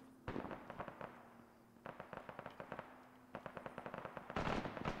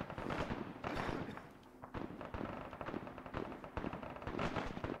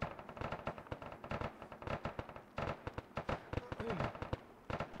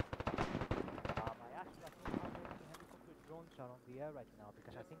 I actually don't know how many helicopter drones are on the air right now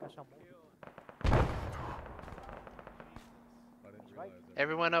because I think I saw more.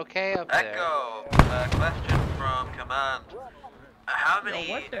 Everyone okay up there? Echo, question from command. How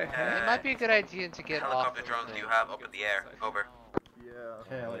many It might be a good idea to get off. helicopter drones do you have up in the air? Over. Yeah.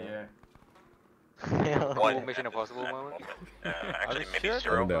 Hell yeah. One. Mission Impossible moment. Actually, maybe Sure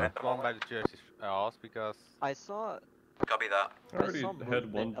zero the at the one by moment. the church is ours because I saw Copy that. I already saw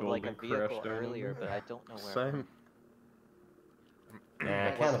had one movement of like a building crash vehicle down on earlier, me. but I don't know where. Same. It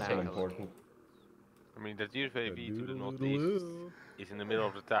Kind wasn't of feel Echo. important. I mean that UVV to the northeast is in the middle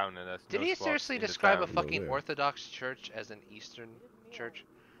of the town and that's Did no he squad seriously in the describe a town. fucking Orthodox church as an Eastern church?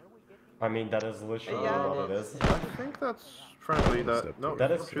 I mean, that is literally Yeah, what it is. I think that's friendly. That no, That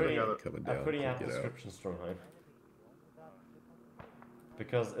is shooting at it. a pretty apt description, Stroheim.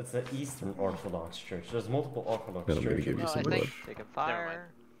 Because it's an Eastern Orthodox church. There's multiple Orthodox Then I'm gonna churches. give you some blood. Taking fire.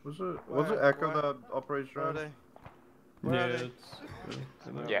 Was it Echo that operates drones? Yeah, it's...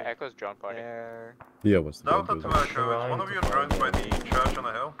 Yeah, Echo's drone party. There. Yeah, what's the Delta building? to Echo, is one of your drones by the church on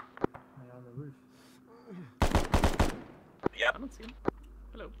the hill? On the roof. Yep.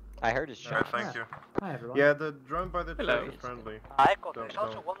 I heard his shot. Alright, thank you. Hi everyone. Yeah, the drone by the Hello. church is friendly. Echo, Don't there's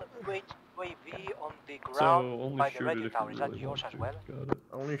also know. one UAV on the So ground only by the shoot it radio if tower. you Is that really yours want as to. well? Got it.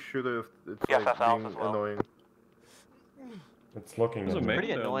 Only shoot it if it's Yeah, like that's ours being as well. annoying. It's looking There's a at man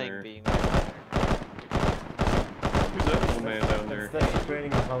Pretty down annoying there. being. Who's that little man down there? It's demonstrating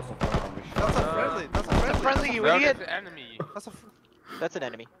the house of Ram. That's a friendly. That's a friendly. friendly, you No, idiot! That's an enemy. That's an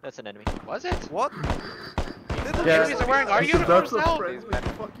enemy. That's an enemy. Was it? What? Enemies are wearing our uniforms That's a now? friendly. You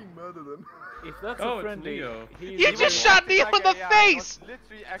fucking murdered him. If that's Oh, a it's friendly, Neo. You just shot Neo in the face! Literally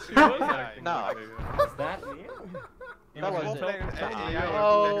He actually was was acting No. like Is that Neo? That was it.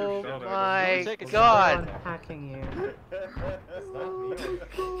 Oh Shot at my Take a god! Unpacking you. Is that Neo?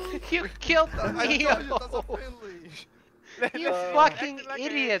 You killed Neo! You fucking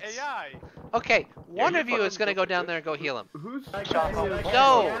idiots! Okay, one of you is gonna go down there and go heal him. Who's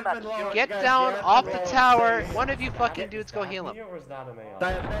No! Get down off the tower. One of you fucking dudes go heal him. Neo or is that an AI?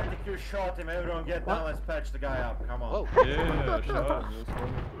 Diabetic, you shot him. Everyone get down. Let's patch the guy up. Come on. Whoa. Yeah, shot him.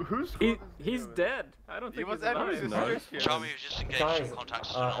 Who's he's dead. I don't think was he's alive. enemies. Nice. Charlie was just engaged Guys, in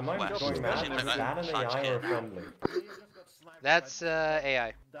contacts am I west. going mad? Seems Is like that an science AI or kid. friendly? That's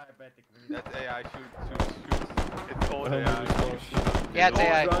AI. That's AI. Shoot. It's all AI. Yeah, it's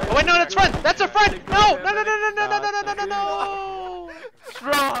AI. Oh wait, no, that's friend! That's a friend! No! No, no, no, no, no, no, no, no, no, no, no!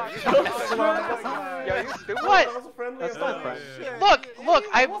 Yeah, you stupid. What? That's not friend.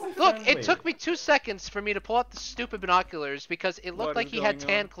 Look, it took me 2 seconds for me to pull out the stupid binoculars because it looked What like is he had going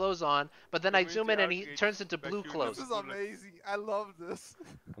tan on? clothes on, but then I zoom in and he turns into blue clothes. This is amazing. I love this.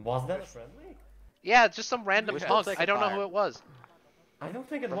 Was that friendly? Yeah, just some random We should punk. take I a don't know fire. who it was. I don't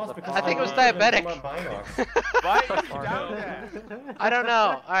think it was because I think it was looked into diabetic. my binocs. Why are you down there? I don't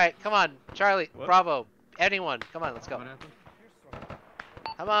know. Alright, come on. Charlie, What? Bravo, anyone. Come on, let's go. What happened?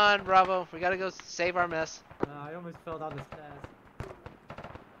 Come on, Bravo. We gotta go save our mess. I almost fell down the stairs.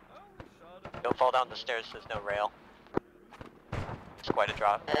 Don't fall down the stairs, there's no rail. It's quite a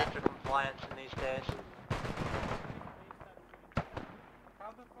drop. Extra compliance in these days.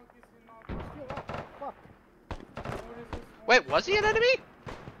 Wait, was he an enemy?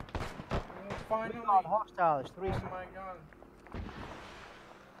 We got hostiles. 3. Oh my god.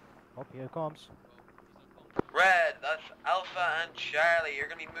 Oh, here it comes. Red, that's Alpha and Charlie. You're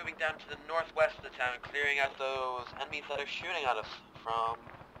gonna be moving down to the northwest of the town, clearing out those enemies that are shooting at us from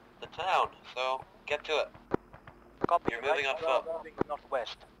the town. So, get to it. Copy. You're moving up foot. Moving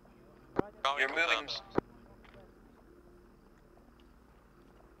northwest. You're moving...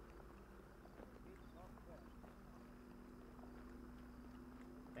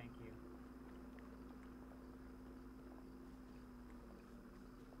 Thank you.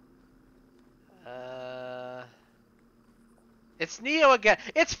 It's Neo again.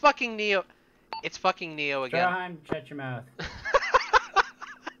 It's fucking Neo. It's fucking Neo again. Stroheim, shut your mouth.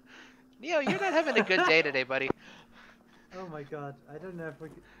 Neo, you're not having a good day today, buddy. Oh my god, I don't know if we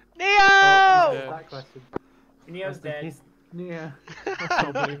could... Neo! Oh, that question. Neo's dead. He's... Neo.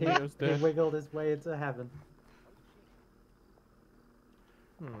 Neo's He dead. wiggled his way into heaven.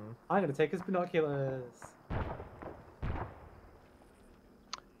 I'm gonna take his binoculars.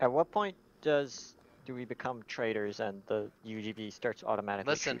 At what point do we become traitors and the UGV starts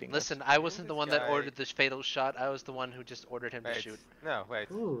automatically shooting us? Listen, I wasn't the one that guy- ordered this fatal shot. I was the one who just ordered him to Wait. shoot. No, wait.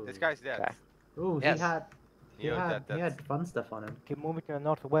 Ooh. This guy's dead. Okay. Ooh, Yes. he Neo, had fun stuff on him. Keep moving to the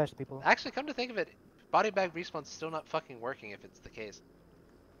northwest, people. Actually, come to think of it, body bag respawn's still not fucking working if it's the case.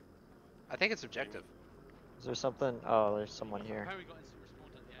 I think it's objective. Is there something? Oh, there's someone here.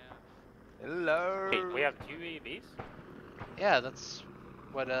 Hello. Wait, we have 2 EVs? Yeah, that's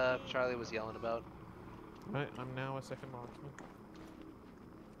what Charlie was yelling about. Right, I'm now a second marksman.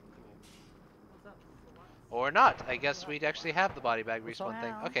 Or not. I guess we'd actually have the body bag respawn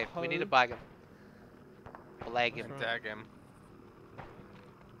thing. Okay, we need to bag him. Blag him. Tag him.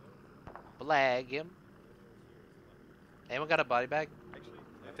 Blag him. Anyone got a body bag?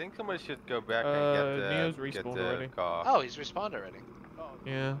 I think somebody should go back and Neo's get respawned the already. car. Oh, he's respawned already.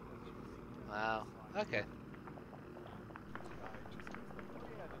 Yeah. Wow. Okay.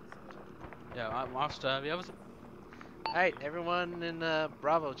 Yeah, Master, the others. Alright, everyone in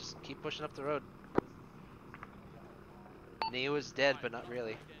Bravo, just keep pushing up the road. Neo is dead, but not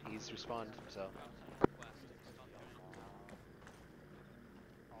really. He's respawned, so.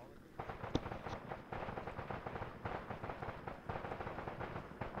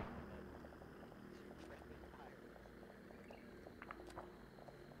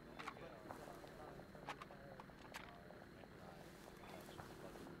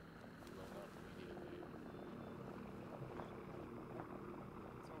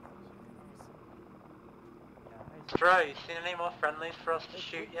 Stray, you seen any more friendlies for us to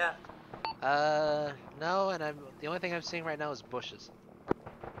shoot yet? No, and the only thing I'm seeing right now is bushes.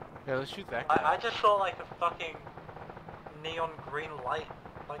 Yeah, let's shoot that I just saw like a fucking neon green light,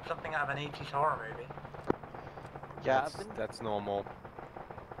 like something out of an 80s horror movie. Yeah, that's normal.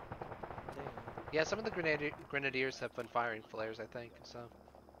 Yeah, some of the grenadiers have been firing flares, I think, so.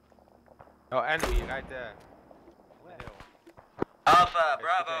 Oh, enemy right there. Alpha,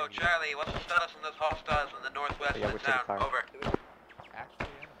 Bravo, Charlie, what's the status on those hostiles in the northwest of the town? Over.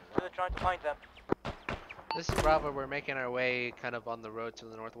 We're trying to find them. This is Bravo, we're making our way kind of on the road to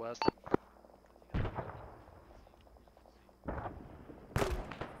the northwest.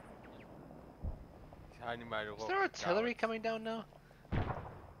 Is there artillery coming down now? No,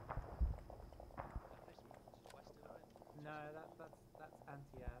 that's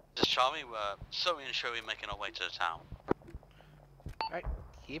anti-air. This is Charlie, we're slowly and surely making our way to the town. Alright,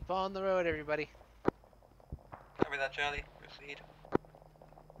 keep on the road, everybody. Copy that, Charlie. Proceed.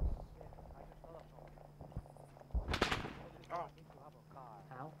 How?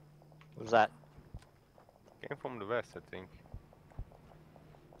 What was that? Came from the west, I think.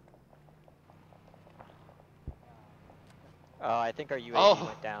 Oh, I think our UAV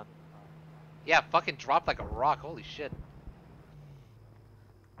went down. Yeah, fucking dropped like a rock, holy shit.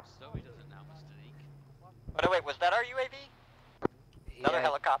 Slowly does it now, Mr. Zeke. Oh no, wait, was that our UAV? Another Yeah,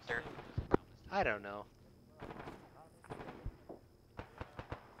 helicopter. I don't know.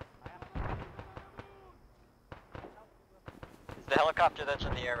 Is the helicopter that's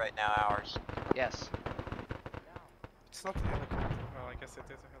in the air right now ours? Yes. It's not a helicopter. Well, I guess it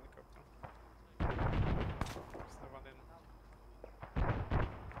is a helicopter. There's no one in.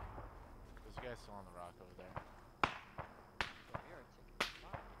 There's a guy still on the rock over there.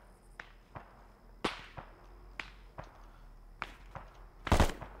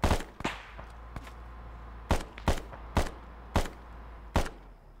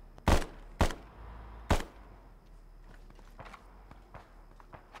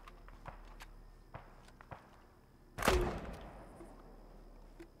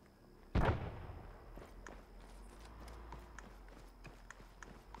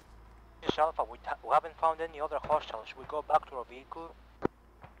 Yes, Alpha, we haven't found any other hostiles. Should we go back to our vehicle?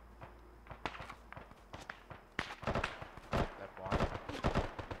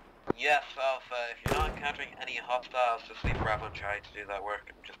 Yes, Alpha, if you're not encountering any hostiles, just leave Bravo and Charlie to do that work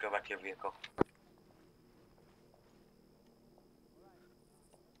and just go back to your vehicle.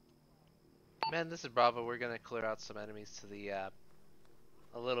 Man, this is Bravo, we're gonna clear out some enemies to the, a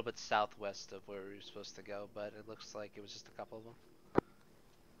little bit southwest of where we were supposed to go, but it looks like it was just a couple of them.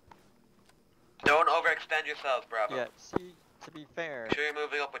 Don't overextend yourselves, Bravo. Yeah, see, to be fair, Make sure you're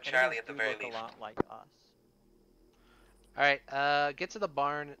moving up with Charlie at the very least. a lot like us. Alright, get to the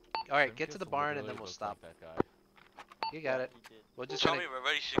barn. Alright, get to the barn and then we'll stop. That guy. You got it. We'll just Charlie, we're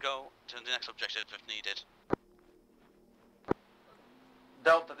ready to go to the next objective if needed.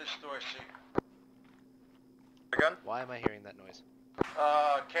 Delta, this is 2SC. Again? Why am I hearing that noise?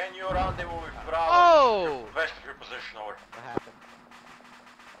 Can you rendezvous with Bravo? Oh! West of your position, over. What happened?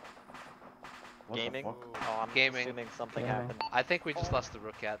 Gaming? Oh, I'm Gaming. assuming something happened. I think we just lost the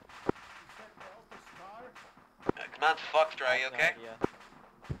Rookcat. Command's Foxtrot, are you okay?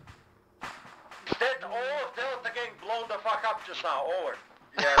 Did all of Delta getting blown the fuck up just now? Over.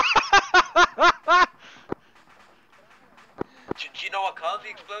 Do you know what caused the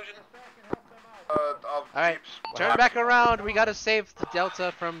explosion? Alright, turn back around. We gotta save the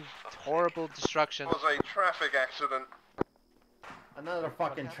Delta from horrible destruction. It was a traffic accident. Another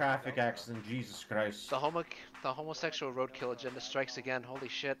fucking traffic accident, Jesus Christ. The homosexual roadkill agenda strikes again. Holy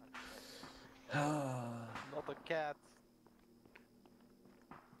shit. Not a cat.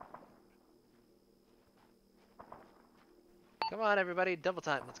 Come on, everybody, double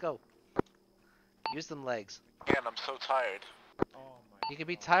time. Let's go. Use them legs. Again, I'm so tired. You can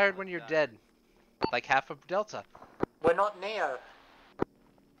be tired when you're dead. Like half of Delta. We're not Neo.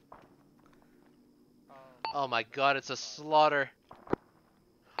 Oh my god, it's a slaughter.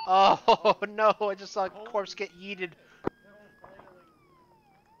 Oh no, I just saw a corpse get yeeted.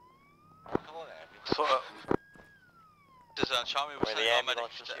 So, There's a Charlie was sending our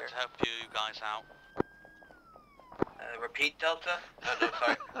medics to help you guys out. Repeat Delta? No,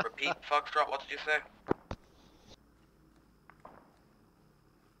 sorry. Repeat Foxtrot, what did you say?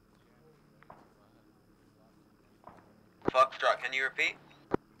 Foxtrot, can you repeat?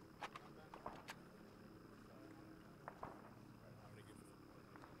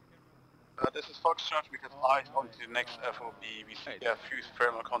 this is Foxtrot. We have eyes on to the next FOB. We see a few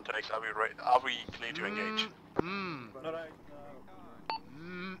thermal contacts. Are we clear to engage?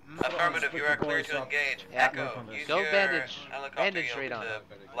 Affirmative, you are clear to engage. Echo, use Go your bandage. helicopter Bandage yield right on. to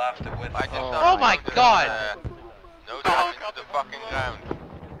blast it with. Oh my god! No down into the fucking ground.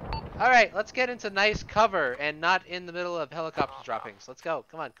 Alright, let's get into nice cover and not in the middle of helicopter droppings. Let's go.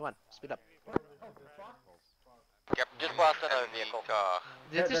 Come on, speed up. Yep, just blast another vehicle.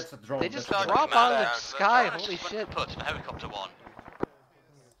 They just drop out of the sky, holy shit. Put helicopter one.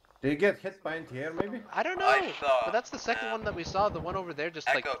 Did you get hit by NTR maybe? I don't know, but that's the second one that we saw. The one over there just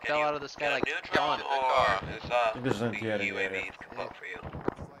like fell out of the sky like gone. It is NTR. UAVs come up for you.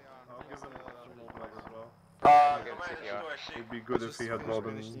 It'd be good if he had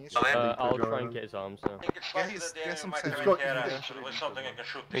Robin. I'll try and get his arms now. Get some with something I can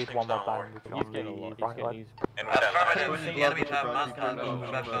shoot these things down over. He's getting a lot. Affirmative, the enemies have manhandled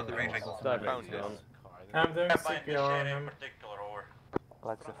professional briefing. I'm doing CPR on him.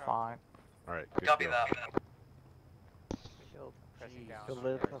 Legs are fine. Alright, Copy that. He'll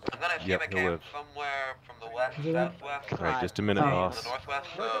live. I'm gonna assume it came somewhere from the west, southwest, Alright, just a minute, the boss. northwest,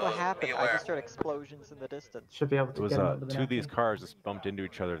 What so happened? be I aware. just heard explosions in the distance. Should be able It to was get him over the two of these cars just bumped into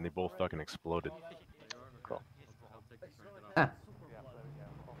each other and they both fucking exploded. Cool. That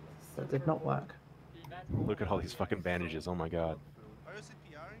did not work. Look at all these fucking bandages, oh my god.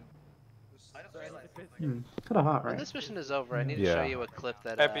 Got a heart When rate. this mission is over, I need to Yeah. show you a clip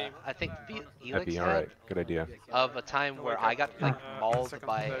that I think Felix Epi, had alright, good idea. of a time where I got like mauled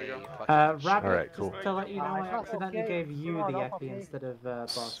by a fucking Rabbit, Alright, cool. just to let you know, I accidentally gave you the epi instead of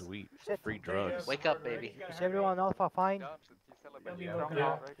boss. Sweet, free drugs. Wake up, baby. Is everyone Alpha fine?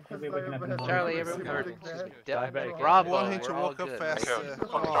 Charlie, everyone, or, excuse me, Bravo, we're all good. fast.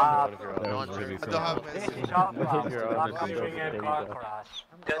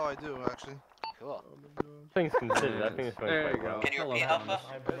 Oh, I do actually. Cool. Things considered, I think it's going quite well. Can you repeat Alpha?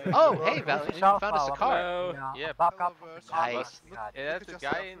 Oh, hey, Valley, you found us a car. Yeah, Nice. yeah, that's a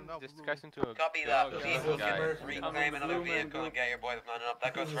guy in disguised into a Copy that. dog. Please reclaim another vehicle and get your boys lining up.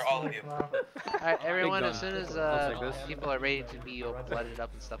 That goes for all of you. Alright, everyone, as soon as people are ready to be blooded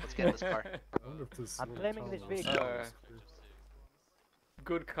up and stuff, let's get in this car. I'm claiming this vehicle.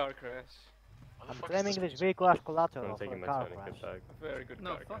 Good car crash. I'm claiming this vehicle as collateral I'm for taking a my car turn in crash. good bag. Very good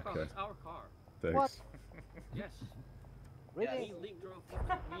No, car fuck crash. off, it's our car. Thanks. What? Yes. Really? Me drove,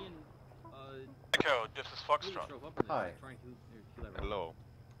 me and, Echo, this is Foxtrot. drove up in there Hi. trying to kill everyone. Hello.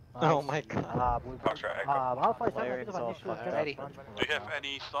 Oh my god. Foxtrot, Echo. Alpha is having a Larry bit of an is issue off. with Ready. Do you have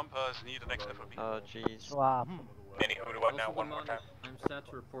any slumpers near the next FOB? Oh jeez. So, Any who what now? Also, One more Commander, time. I'm sad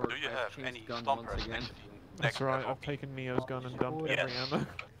to report Do you I've have changed any gun slumpers once again. next to the That's next right, FOB? I've taken Neo's gun and dumped Yes. every ammo.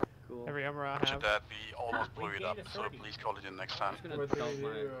 Cool. Every ammo I Roger have. that, we almost blew it up, so please call it in next time. I'm just gonna dump my...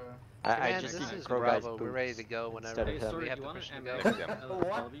 I Command, just this see is Crow Guy's Bravo. We're ready to go whenever instead of we him. have you want permission it? to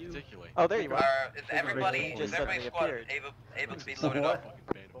go. Oh, there you are. Is everybody, Just is every suddenly squad appeared. able to be loaded up?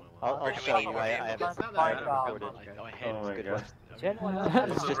 I'll show you. I haven't recorded. Oh my Good god. one. is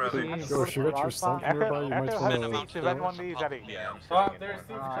anyone It's just boots. Yo, should we get your stamp nearby? You might want to... If anyone needs any. Oh, there's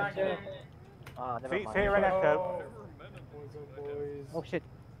Steve attacking. never mind. See you right after. Oh shit.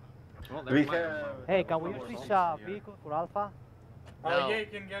 Well, We never mind. have... Hey, can we use this vehicle for Alpha? No. Yeah, you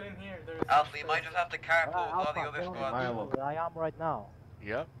can get in here. There's Alpha, you might just have to carpool with all the Alpha, other get on squads. the vehicle where I am right now.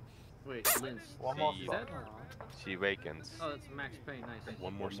 Yep. Wait, Linz. One more Is spot. that? She awakens. Oh, that's Max Payne, nice.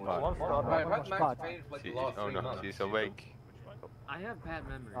 One more One spot. spot. Right, what spot? She, oh no, she's awake. I have bad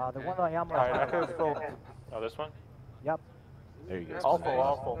memory. The okay? one I am Alright, right Echo's now. full. Oh, this one? Yep. There you go.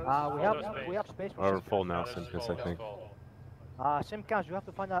 Awful. We have space for We're some. full now, Simkus, I think. Simcast, you have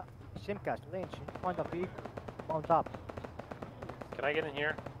to find a Simcast Lynch. You need to find a vehicle. Mount up. Can I get in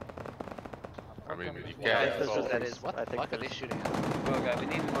here? I mean, you Yeah, can. that's what that is. What the fuck are they shooting at? Well, guys, we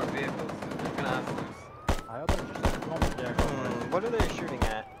need more vehicles. We're gonna have to... I hope it's just a drone there. What are they shooting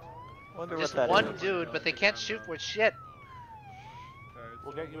at? Wonder Just what that one is. dude, but they can't shoot for shit.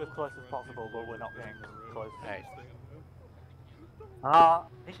 We'll get you as close as possible, but we're not getting close. Alright.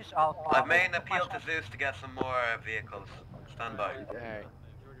 This is Alpha. I've made an appeal to Zeus to get some more vehicles. Stand by. Alright.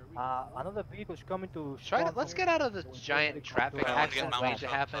 Another vehicle is coming to. Let's get out of the giant traffic accident waiting to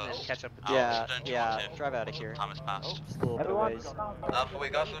happen and catch up with the Yeah, drive out of here. Time has passed. Just a little bit of ways. Alpha, we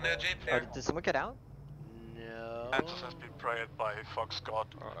got some new jeeps here. Did someone get out? No. Answers has been prayed by Fox God.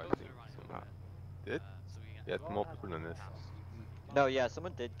 Oh, I think someone did? Yeah, more people than this. No, yeah,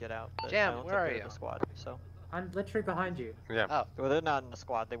 someone did get out. But Jam, I don't where think are they're in you? the squad, so. I'm literally behind you. Yeah. Oh. Well, they're not in the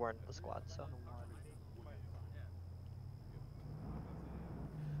squad. They weren't in the squad, so.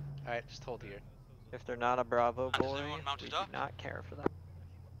 Alright, just hold here. If they're not a Bravo And is boy, anyone mounted we do up? not care for them.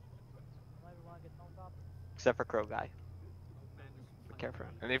 Except for Crow Guy. We care for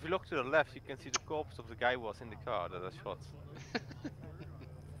him. And if you look to the left, you can see the corpse of the guy who was in the car that I shot.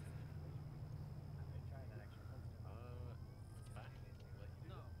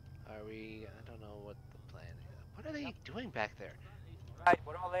 Are we... I don't know what the plan is. What are they doing back there? Right,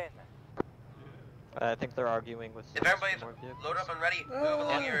 we're all in. I think they're arguing with If everybody's more vehicles. loaded up and ready, move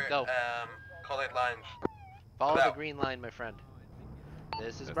along your go. colored lines. Follow Move the out. green line, my friend.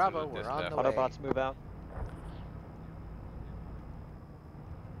 This is Let's Bravo, do we're this on left. the way. Autobots move out.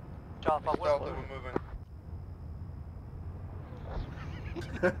 Alpha, we're moving.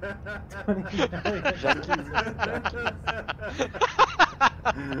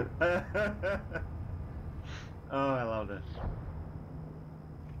 Oh, I loved it.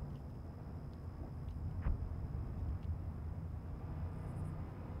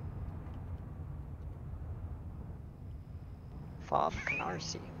 Fob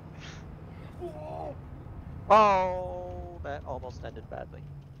Canarsie. Oh, that almost ended badly.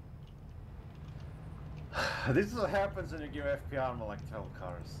 This is what happens when you give FPArmA like 12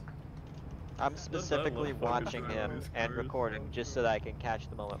 cars. I'm specifically watching him and recording just so that I can catch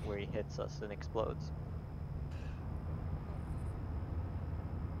the moment where he hits us and explodes.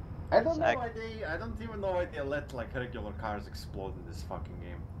 I don't know why they. I don't even know why they let like regular cars explode in this fucking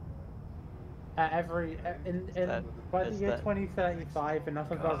game. By the year 2035,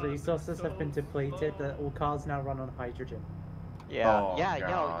 enough of our resources have been depleted that all cars now run on hydrogen. Yeah, Oh,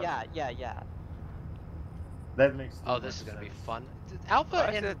 God. yeah. That makes. Oh, this is gonna be fun. Alpha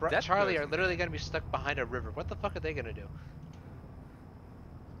I and said Charlie that are literally gonna be stuck behind a river. What the fuck are they gonna do?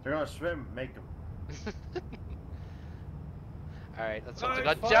 They're gonna swim. Make them. Alright, let's hope to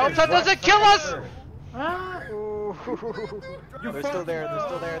God Delta doesn't kill us! Ah! They're still there. They're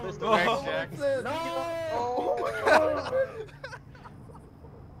still there. They're still there. No! Oh my God.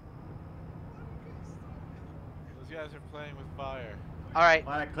 Those guys are playing with fire. Alright,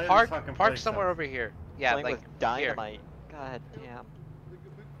 Alright, clear this park fucking park place somewhere out. over here. Yeah, Playing like with dynamite. God damn.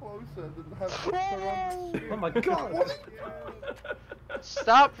 Oh my god!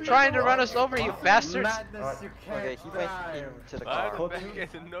 Stop trying to run us over, you bastards! Madness, you can't Okay, he went die. into the I'm car.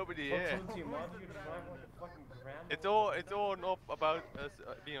 back and nobody here. It's all not about us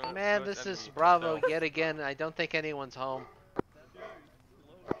being on Man, first this is enemy, Bravo so- yet again. I don't think anyone's home.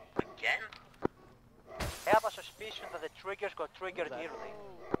 Again? I have a suspicion that the triggers got triggered early.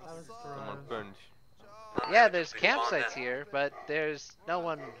 Someone punch. Yeah, there's campsites here, but there's no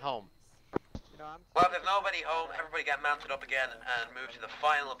one home. Well, if there's nobody home, everybody get mounted up again and move to the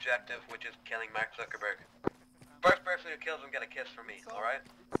final objective, which is killing Mark Zuckerberg. First person who kills him get a kiss from me, alright?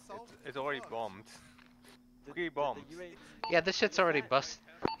 It's already bombed. 3 bombs. Yeah, this shit's already busted.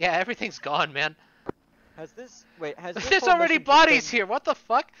 Yeah, everything's gone, man. Has this has this There's whole already mission just bodies been- here. What the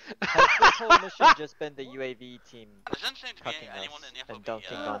fuck? Has this whole mission just been the UAV team There doesn't seem to be cucking anyone us in the and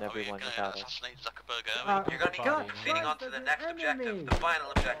dunking on everyone without us? assassinate Zuckerberg You're gonna be God, proceeding on to the there's next an objective, enemy. the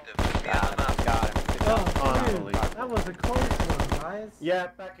final objective. Be on the map. Got him. Good job. Oh, dude, that was a close one, guys. Yeah,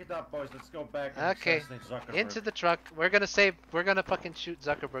 back it up, boys. Let's go back and Okay, assassinate Zuckerberg. into the truck. We're gonna fucking shoot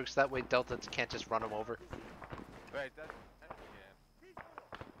Zuckerberg so that way Delta can't just run him over. Wait, that's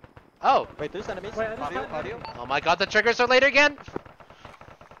Oh! Wait, there's enemies. Wait, I just Audio, had- audio. Oh my god, the triggers are late again!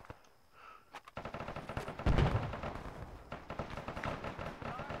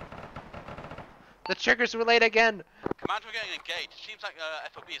 The triggers were late again! Commander, we're getting engaged. It seems like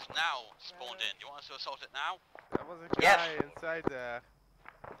FOB is now spawned in. Do you want us to assault it now? That was a Yes. guy inside there.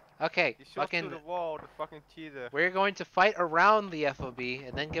 Okay, He shot fucking... through the wall, the fucking cheater. We're going to fight around the FOB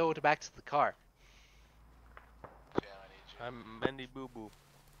and then go back to the car. I'm Mandy Boo Boo.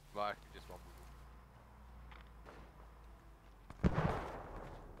 Well, actually, just one Boo Boo.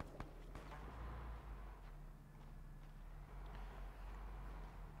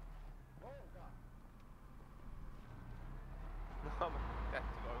 No, that's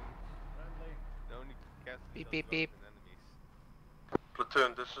wrong. The only cast Beep, beep, beep. enemies.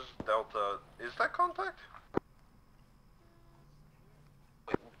 Platoon, this is Delta. Is that contact?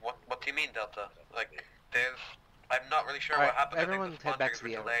 Wait, what do you mean, Delta? Like, there's... I'm not really sure All right, what happened. everyone head back to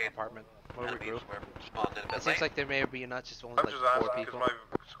the delayed. apartment. We'll Enemies regroup. were spawned in a bit It seems late. like there may or may not just only I'm like just 4 asking people. because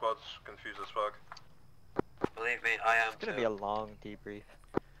my squad's confused as fuck. Believe me, I am It's gonna be a long debrief.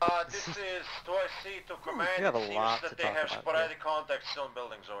 This is 2IC to command. We have a It seems lot that to they talk have about sporadic contacts still in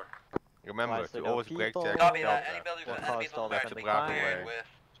buildings, over. Remember Why is there to no always break people? check Copy Delta. that. Any buildings What with enemies caused all on that the Back to ground, Bravo cleared way. with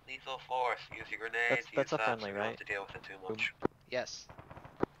lethal force. Use your grenades, That's use a SAMs, friendly, so you don't right? have to deal with it too much. Yes.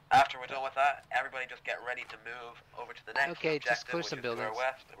 After we're done with that, everybody just get ready to move over to the next Okay, objective, just clear which some is to our buildings.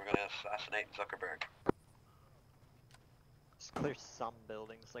 west, and we're going to assassinate Zuckerberg. Just clear some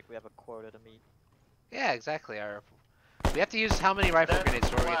buildings, like we have a quota to meet. Yeah, exactly. We have to use how many rifle grenades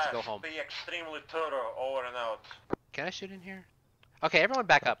before we get to go Last, home? be extremely thorough, over and out. Can I shoot in here? Okay, everyone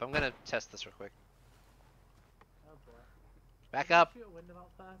back up. I'm gonna test this real quick. Oh boy. Back Did you up. shoot a window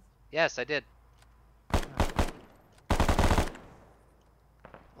out fast? Yes, I did.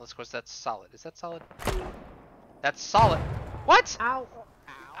 Well, of course, that's solid. Is that solid? That's solid. What? Ow!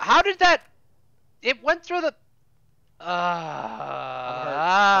 How did that? It went through the.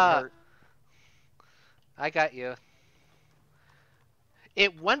 I'm hurt. I got you.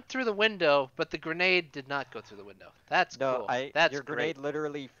 It went through the window, but the grenade did not go through the window. That's No, cool. That's your great. grenade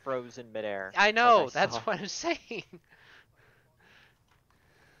literally froze in midair. I know. like That's saw. what I'm saying.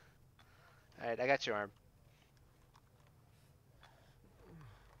 All right, I got your arm.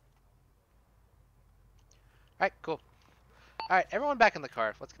 All right, cool. All right, everyone back in the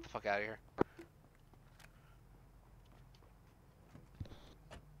car. Let's get the fuck out of here.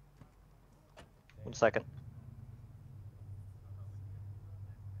 One second.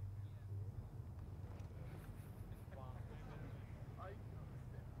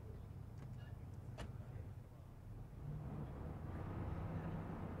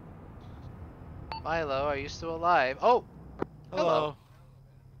 Milo, are you still alive? Oh, hello.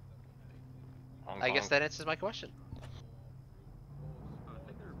 Hong I guess Kong. that answers my question.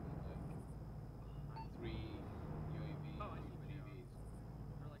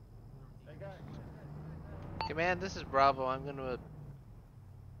 Command, this is Bravo. I'm gonna.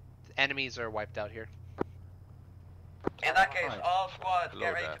 Enemies are wiped out here. In that case, all squads,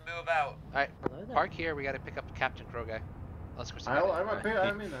 get ready to move out. Alright, park here. We gotta pick up Captain Crow guy. Let's go. I'm up here,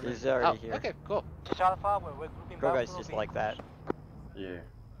 I'm in. He's already Oh, here. okay, cool. Alpha, we're grouping Go back guys to just Ruby. like that. Yeah.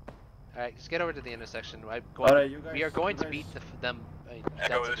 Alright, just get over to the intersection. Alright, you we are guys- going you to beat guys- them.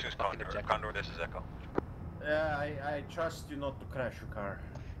 Echo, that's this a is fucking Condor. objective. Condor, this is Echo. Yeah, I trust you not to crash your car.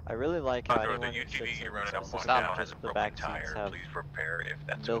 I really like how Condor, the anyone who UTV sits you're in running up this on system, now has just a the broken back seats tire. have Please repair if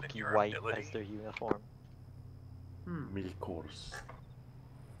that's within milky your white ability. as their uniform. Milk course.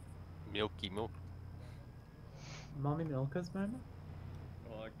 Milky milk. Mommy milkers, man.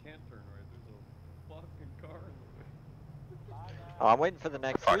 Well, I can't turn right. There's a fucking car in the way. Oh, I'm waiting for the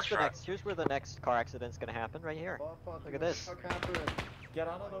next. Here's the Foxtrot. next. Here's where the next car accident's gonna happen. Right here. Look at this. Get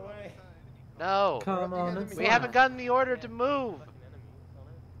out of the way. No. Come on, it's We haven't gotten the order to move.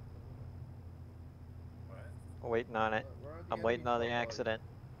 I'm waiting on it. I'm waiting on the accident.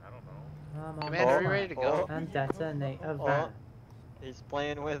 Come on, Commander, are you ready to go? And detonate a Oh, van. he's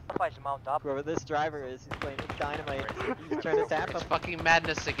playing with Alpha is mount up. whoever this driver is. He's playing with dynamite. He's trying to tap It's him. fucking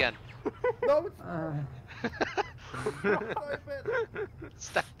madness again. No, it's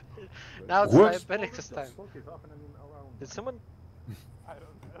Stop. Now it's What? diabetic this time. Did someone?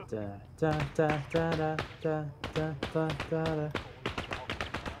 Da da da da da da da da da.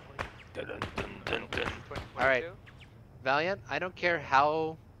 Alright. Valiant, I don't care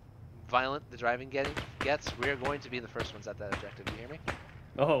how violent the driving gets, we're going to be the first ones at that objective. You hear me?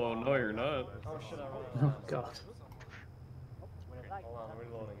 Oh, no, you're not. Oh god.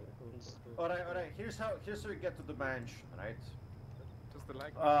 Alright, here's how we get to the mansion, right? Just the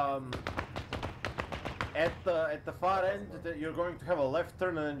leg. At the far end, you're going to have a left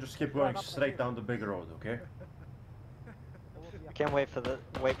turn and then just keep going straight down the big road, okay? I can't wait for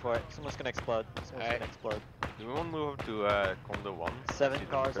it. Someone's gonna explode. Someone's Alright. gonna explode. Do we want to move to Condo 1? 7 See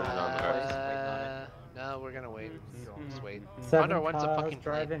them cars turn on around the back. No, we're gonna wait. Just wait. 7 Condor one's a cars fucking plane.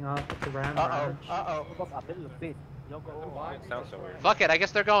 driving off at the Ram Uh Ranch. oh. Uh oh. Sounds so weird. Fuck it, I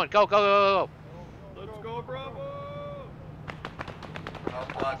guess they're going. Go, go, go, go, Let's go, Bravo! All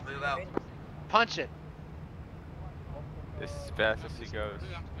squads, move out. go. Punch it. This is as fast as he goes.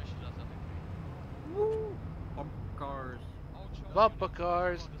 Cars. Bumper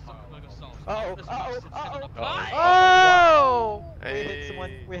cars. Uh oh. Oh! We hit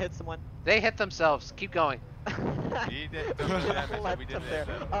someone. We hit someone. They hit themselves. Keep going. We did damage, so we did there.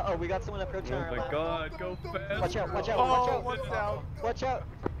 Uh-oh, we got someone approaching our Oh my left. god, go fast! Watch out, watch out, Oh, watch out! watch out! Watch out!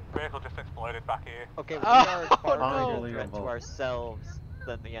 Vehicle just exploded back here. Okay, we are far no. greater threat to Unbelievable. ourselves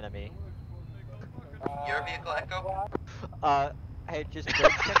than the enemy. Your vehicle, Echo? Hey, just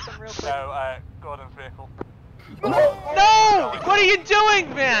brake check them real quick. No, Gordon's vehicle. No! What are you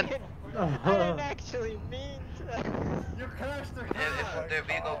doing, man? I didn't actually mean to. You crashed the If their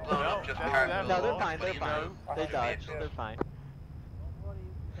vehicle's blown up, just No, park. No, they're fine, they're fine. They dodged, they're fine.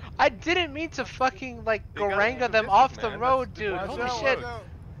 I didn't mean to fucking like You gotta Garanga do them this, off man. the road, That's- dude. watch Holy out, shit. watch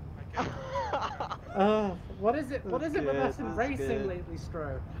out. What is it? What is it with Good, us in this is racing good. lately,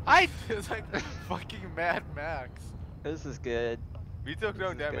 Stro? It's like fucking Mad Max. This is good. We took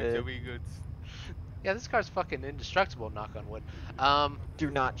no This is damage, good. so we good. Yeah, this car's fucking indestructible, knock on wood.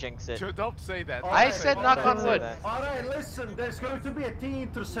 Do not jinx it. Don't say that. I said knock on wood. Alright, listen, there's going to be a T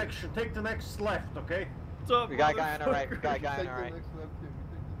intersection. Take the next left, okay? We got a guy on our right, we got a guy on our right.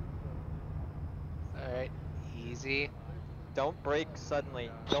 Alright, easy. Don't brake suddenly.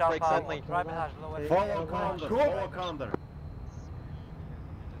 Don't brake suddenly. Follow Condor, follow Condor.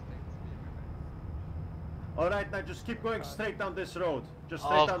 Alright, now just keep going straight down this road. Just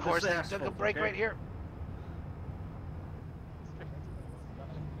straight Oh, down of course, this they asphalt, took a break okay? right here.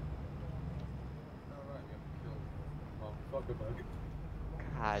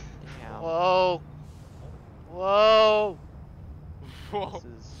 God damn. Whoa. Whoa. This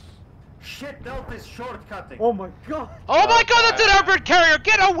is... Shit, Delta's shortcutting. Oh my god! Oh my god, that's an armored carrier!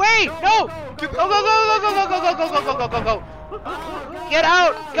 Get away! No! Go, go, go, go, go, go, go, go, go, go, go, go, go! Get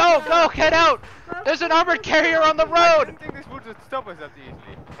out! Go, go, get out! There's an armored carrier on the I road! didn't think this would stop us that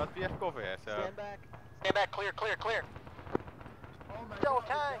easily, but we have cover here, so. Stand back. Stand back, clear, clear, clear. Still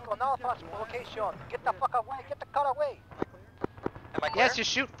tank on all possible location. Get the fuck away, get the car away. Am I clear? Yes, just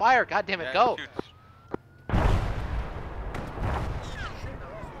shoot fire, god damn it, Yeah, go! shoot.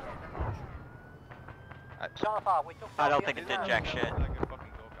 Jonathan, we took I don't the think it other did jack side. shit. Like a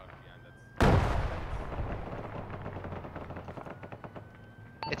fucking go-kart behind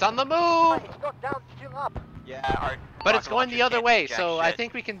that. It's on the move! It's not down, still up. Yeah, our But it's rocket going the launcher other can't way, do jack so I shit.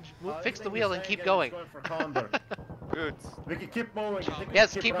 think we can fix the Everything wheel he's and saying keep is going. going for Condor. Good. We can keep moving. I think we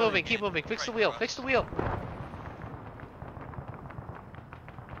Yes, can keep running. moving, keep moving. Fix the wheel, fix the wheel.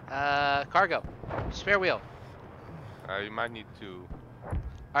 Cargo. Spare wheel. You might need to.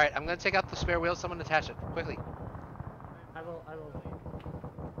 Alright, I'm gonna take out the spare wheel, someone attach it, quickly. I will.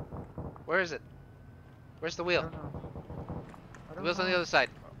 Where is it? Where's the I wheel? don't know. The wheel's on the other side.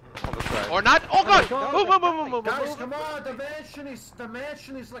 On the side. Or not? Oh god! God. Move, move, move, move, Guys, move, come move. on! The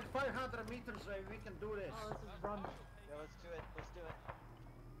mansion is like 500 meters away. We can do this. Oh, this is run. Yeah, let's do it. Let's do it.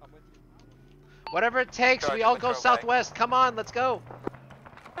 I'm with you. Whatever it takes, we all go Control, southwest. Come on, let's go.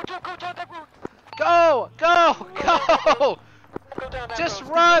 Go down that road. Go! Go! Go! Go down that Just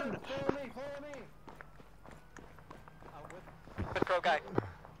road. run! Follow me, follow me. Good crow guy.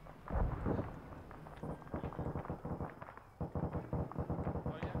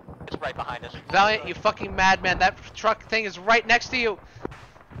 It's right behind us. Valiant, you fucking madman. That truck thing is right next to you.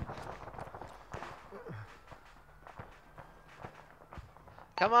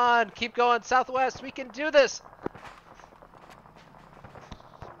 Come on, keep going southwest. We can do this.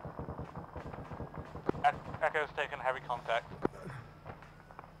 Echo's taken heavy contact.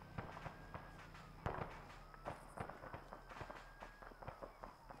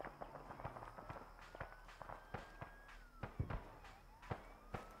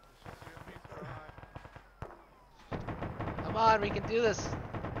 Come on, we can do this.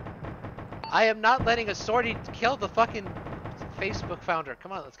 I am not letting a sortie kill the fucking Facebook founder.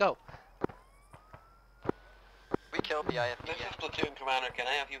 Come on, let's go. We killed the IFB. This is Platoon Commander, can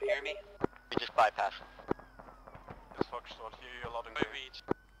I have you hear me? We just bypassed. This fucks start you a lot in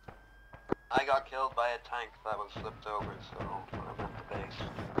I got killed by a tank that was flipped over, so I'm at the base.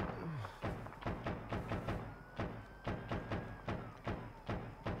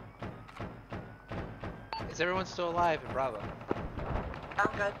 Is everyone still alive in Bravo?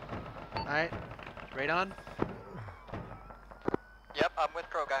 I'm good. Alright. Radon? Yep, I'm with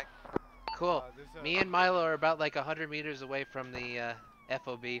Crow Guy. Cool. Me and Milo are about like 100 meters away from the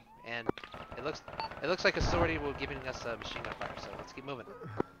FOB, and it looks like a sortie will giving us a machine gun fire, so let's keep moving.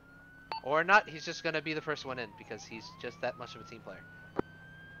 Or not, he's just gonna be the first one in, because he's just that much of a team player.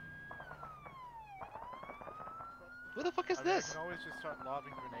 Who the fuck is I mean, this? I can always just start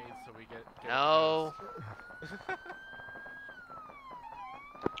lobbing grenades so we get No.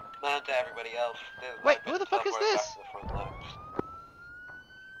 Not to everybody else. Wait, who the fuck is this? Is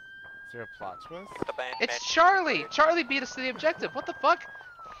there a plot twist? It's Charlie! Charlie beat us to the objective, what the fuck?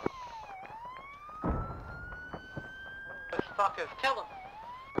 motherfuckers, kill them!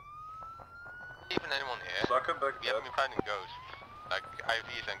 Even anyone here? Zuckerberg We haven't been finding ghosts. Like,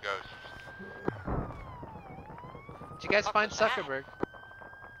 IVs and ghosts. Did you guys find Zuckerberg?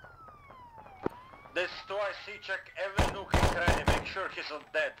 This 2IC, check every nook and cranny, make sure he's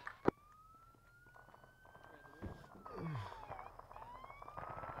not dead.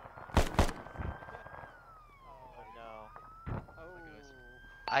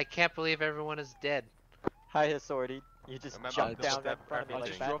 I can't believe everyone is dead. Hi, Authority. You just jumped down right in front of me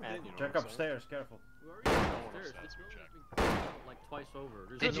like Batman. Check upstairs, careful. Upstairs. Like twice over.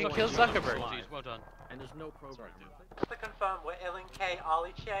 Did you kill Zuckerberg? Jeez, well done. And there's no program. Just to confirm, we're K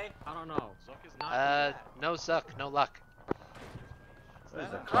Alice. I don't know. Zuck is not No Zuck, no luck.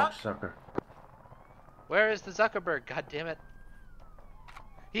 Where's the cocksucker? Where is the Zuckerberg? God damn it.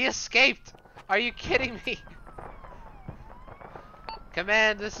 He escaped! Are you kidding me?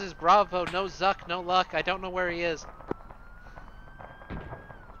 Command, this is Bravo. No Zuck, no luck. I don't know where he is.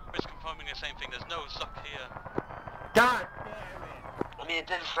 It's confirming the same thing. There's no Zuck here. God! I mean, it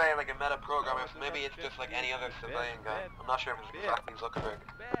didn't say like a meta programmer, so maybe it's just like any other civilian guy. I'm not sure if it's exactly Zuckerberg.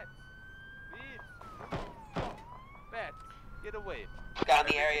 Bat, get away. Scan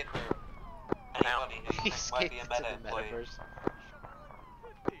the area for anybody who He might be a escaped to meta the employee. metaverse.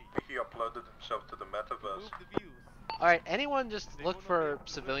 He uploaded himself to the metaverse. Alright, anyone just look for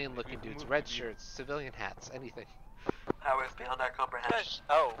civilian looking dudes. Red shirts, civilian hats, anything. How is beyond our comprehension?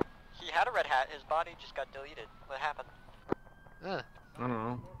 Oh, he had a red hat, his body just got deleted. What happened? I don't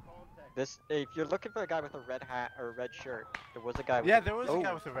know. This, if you're looking for a guy with a red hat or a red shirt, there was a guy with Yeah, there was a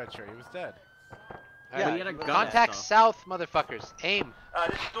guy with a red shirt. He was dead. Yeah, he had a gun contact stuff. south, motherfuckers. Aim.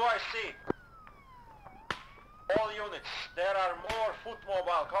 This is 2IC. All units, there are more foot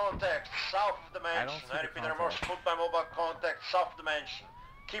mobile contacts south of the mansion. I repeat, there are more foot mobile contacts south of the mansion.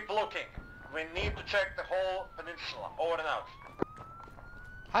 Keep looking. We need to check the whole peninsula. Over and out.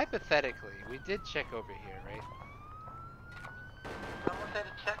 Hypothetically, we did check over here, right? Someone said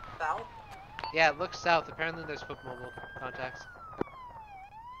to check south? Yeah, look south. Apparently there's foot mobile contacts.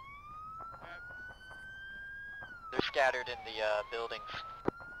 They're scattered in the buildings.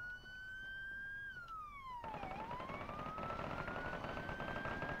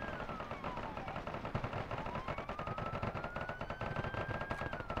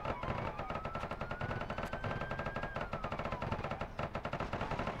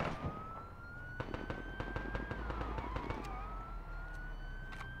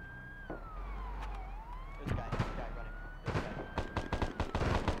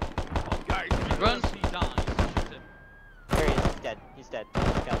 Runs, he dies. Shoot him. There he is. He's dead. He's dead. He's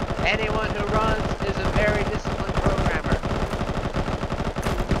got it. Anyone who runs is a very disciplined programmer.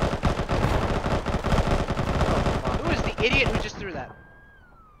 Who is the idiot who just threw that?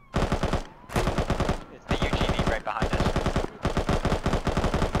 It's the UGV right behind us.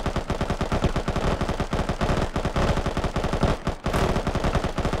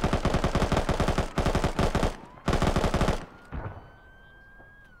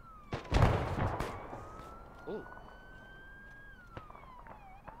 Ooh.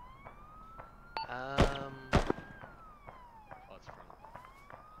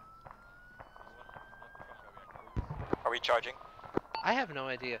 Are we charging? I have no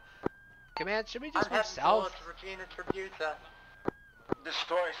idea. Command, should we just I'm move heading south? towards Regina Tributa. This is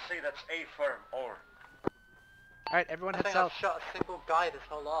 2IC, that's A-firm. Over. Alright, everyone I head think south. I've shot a single guy this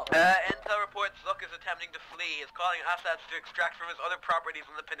whole lot. Intel reports Zuck is attempting to flee. He's calling assets to extract from his other properties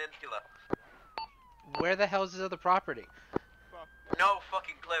on the peninsula. Where the hell is his other property? No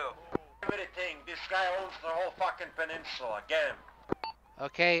fucking clue. Everything. This guy owns the whole fucking peninsula. Get him.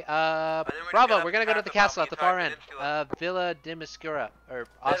 Okay, we're Bravo, just we're gonna go to the castle at the far end. Villa de Miscura, or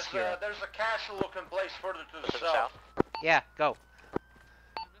Oscura. There's a castle-looking place further to the south. Yeah, go.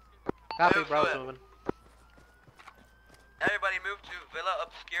 Copy, Move to Bravo's it. moving. Everybody move to Villa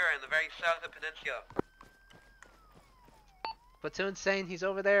Obscura in the very south of the peninsula. Platoon's saying he's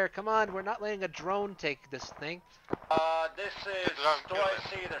over there. Come on, we're not letting a drone take this thing. This is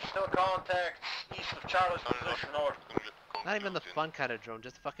 2IC. There's still contacts east of Charlie's position, north. Not even the fun kind of drone,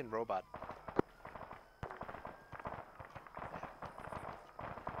 just a fucking robot.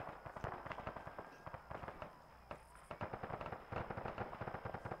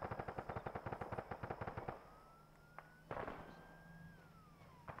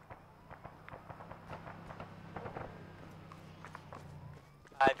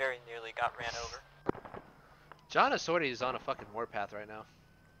 I very nearly got ran over. John Assorti is on a fucking warpath right now.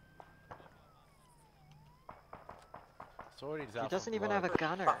 He doesn't even have a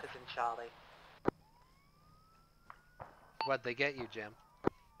gunner. Fuck is in Charlie. What'd they get you, Jim?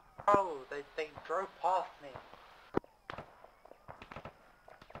 Oh, they drove past me.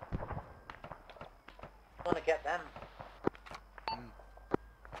 Want to get them.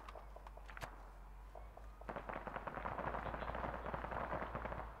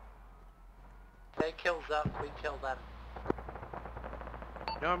 They kill Zuck, we kill them.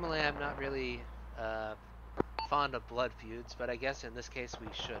 Normally I'm not really fond of blood feuds, but I guess in this case we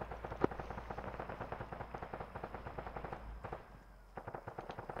should.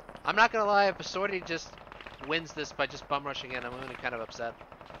 I'm not gonna lie, if a sortie just wins this by just bum rushing in, I'm gonna be kind of upset.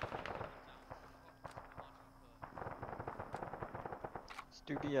 Let's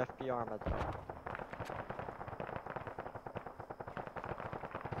do the FPArmA though.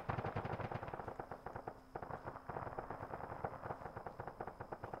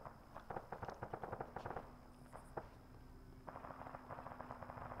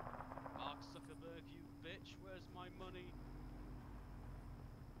 Mark Zuckerberg, you bitch, where's my money?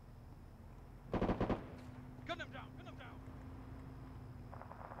 Gun him down, gun him down!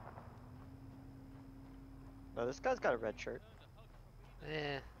 No, this guy's got a red shirt.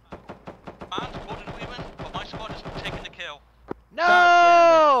 Eh. Man, squad and women, but my squad is taking the kill.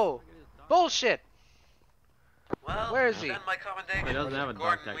 No! Bullshit! Well, where is he? send my commendation He doesn't to have a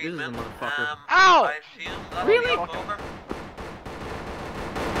Gordon dog tag. This is a Weedman. motherfucker. Ow! I assume that'll Really? be up over.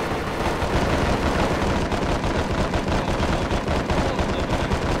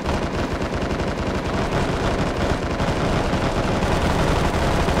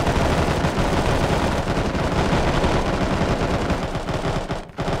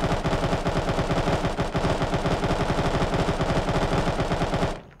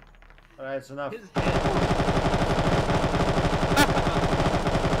 Alright, it's enough.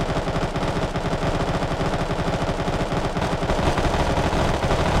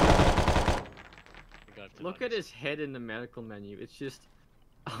 Look at his head in the medical menu. It's just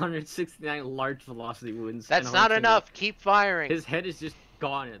 169 large velocity wounds. That's and not 120. enough. Keep firing. His head is just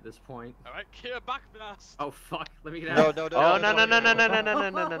gone at this point. Alright, clear back blast. Oh fuck! Let me get No, out. no, Oh no no no no no no no no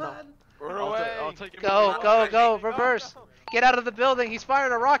no no! Run away! I'll take him Go away. go go! Reverse! Get out of the building! He's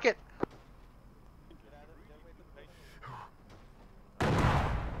firing a rocket!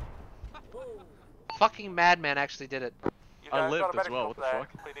 Fucking madman actually did it. I lived as well, what the fuck?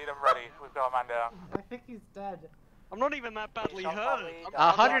 We need him ready. We've got a man down. I think he's dead. I'm not even that badly hurt.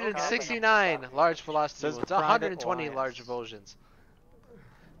 169 large velocity Says wounds. Private 120 Alliance. large avulsions.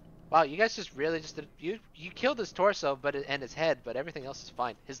 Wow, you guys just really just did. You killed his torso, and his head, but everything else is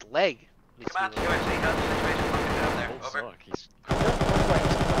fine. His leg needs Command to to be USC, how's the situation looking down there? Oh, Over. Zuck, he's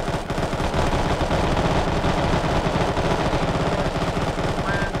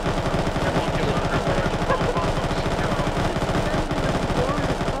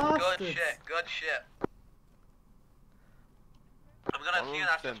Good shit, good shit. I'm gonna assume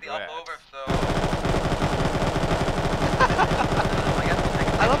that's just the up over, so...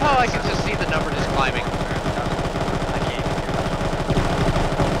 I love how I can just see the number just climbing.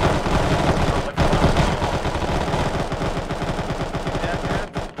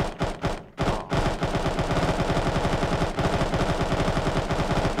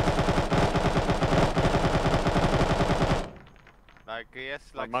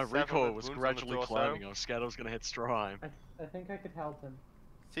 Like my recoil was gradually climbing. I was scared I was gonna hit Strime. I think I could help him.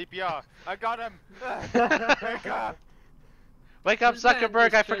 CPR! I got him! Wake up! Wake up, This man Zuckerberg!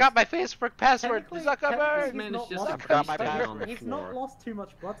 is I forgot my Facebook password! Technically, Zuckerberg! This man is just a I forgot my beast password. on the He's floor. not lost too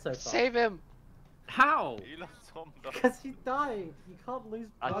much blood so far. Save him! How? Because he died. You can't lose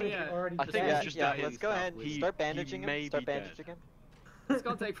blood if you're already I think dead. it's just Yeah, that let's go ahead. Start bandaging him. Start bandaging him. It's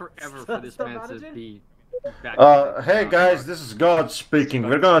gonna take forever for this man to be back. Hey guys, this is God speaking.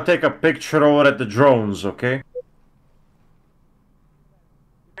 We're gonna take a picture over at the drones, okay?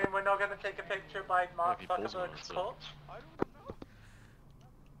 We're not gonna take a picture by Mark Zuckerberg's corpse?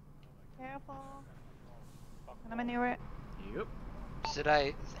 Careful. I'm maneuver it. Yep.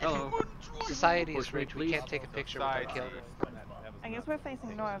 Hello. Society is rigged. We can't take a picture without killing her. I guess we're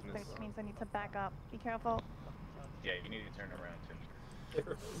facing north, which means I need to back up. Be careful. Yeah, you need to turn around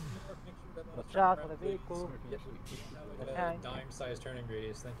too. Watch out for the vehicle. Okay. Dime-sized turning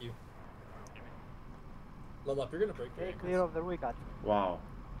radius, thank you. Level up, you're gonna break. Stay clear of the regat. Wow.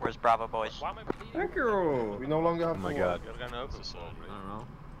 Where's Bravo, boys? Thank you! We no longer have Oh my god. I don't know.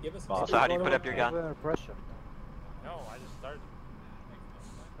 Give us So how do you put up your gun? Under pressure. No, I just started.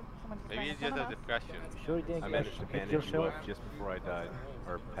 Maybe it's just a depression. Sure you didn't I get managed to hit bandage you yourself? up just before I died.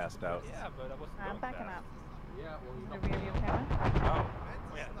 Or passed out. Yeah, but I wasn't I'm going backing fast. up. The rear view camera. Oh.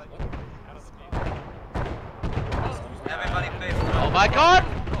 Yeah, out of the Everybody face the Oh my god!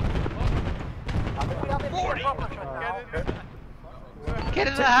 Get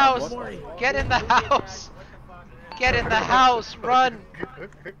in the house! Get in the house! Get in the house! Run!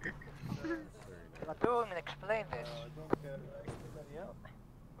 Now do and explain this.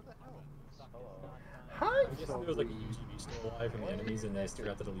 I guess there was like a UGV still alive from the enemies and they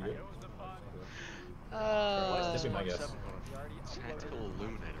forgot to delete it. That's my guess. Tactical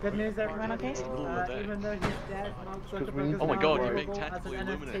illuminator. Good news, everyone. Okay. Even though he's dead, Mark Zuckerberg is Oh my now god, you're available being as tactically an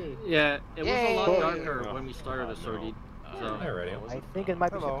illuminated. NFT. Yeah, it was a lot Yay! darker when we started the sortie. So. I think it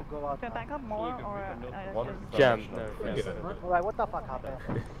might be safe to go out. Should I back up more or Jam. Alright, what the fuck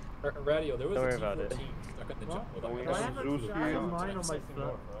happened? Radio, there was Don't a worry about T14 it. stuck in the jungle. We That have was Zeus Mine on my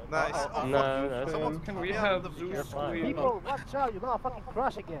foot. Nice. No, that's Can we have Zeus People, watch out, you're gonna fucking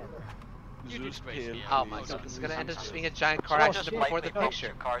crash again. Oh my god, this is gonna end up just being a giant car We'll accident just before the lightly picture.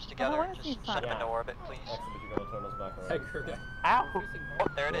 two cars together. why is he Just set them into orbit, please. Ow! Oh,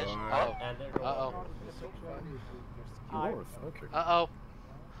 there it is. Uh-oh. Uh-oh. Okay. Uh-oh.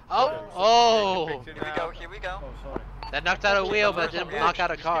 Oh! Oh! Here we go, here we go. That knocked out a wheel, but didn't knock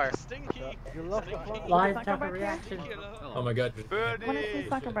out a car. Live type of reaction. Oh my god. I want to see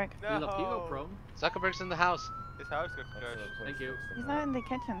Zuckerberg. Zuckerberg's in the house. His house got crushed. Thank you. He's not in the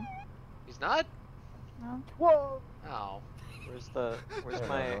kitchen. He's not? No. Whoa! Oh.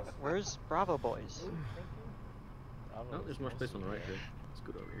 Where's Bravo Boys? Oh, there's more space on the right here. Let's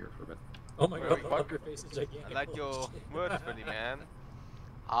go over here for a bit. Oh my god, your face is gigantic. I like your words, funny man.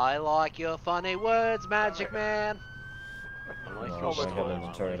 I like your funny words, Magic Man.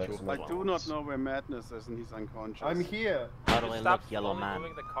 I do not know where Madness is and he's unconscious. I'm here. How do I look, yellow man?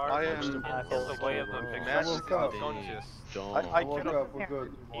 I am in the way of the picture. Madness is unconscious. I woke up, we're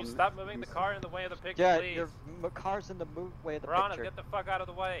good. You stop moving the car in the way of the picture, Yeah, please. your car's in the way of the Piranha, picture. get the fuck out of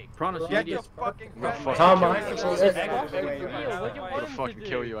the way. Piranha, you Get idiot. the fucking Tom, I'm gonna fucking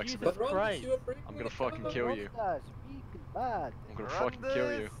kill you, Exodus. Christ. I'm gonna fucking kill you. Bad. I'm gonna fucking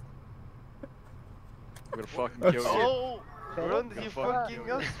kill you. I'm gonna fucking kill you. Oh! Run, Gonna you fucking fucking kill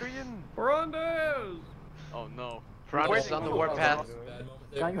you. Austrian! Brandis! Oh no. Piranha's on the warpath.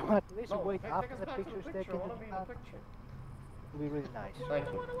 Can you at least wait after the picture's taken? It'll be really nice. Thank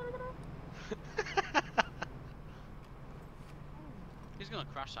you. He's gonna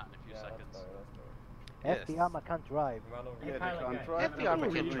crash that in a few seconds. FPArmA can't drive. Yeah, they can't drive.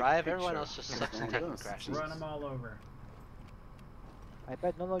 FPArmA can drive, everyone else just sucks at taking crashes. Run them all over. I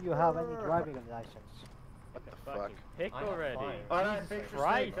bet none of you have any driving license. What the fuck? Pick already. Alright, picture's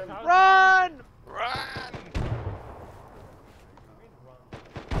Right. taken. Run! Run!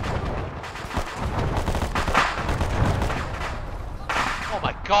 Oh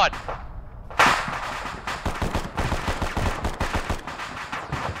my god!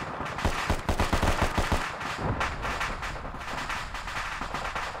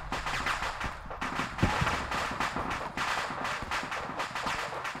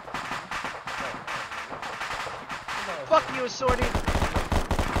 Fuck you, Sortie!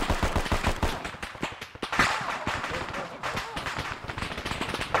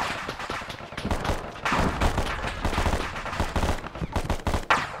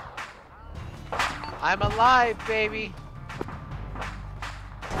 I'm alive, baby!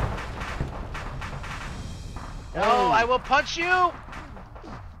 No, I will punch you!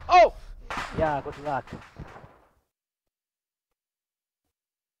 Oh! Yeah, good luck.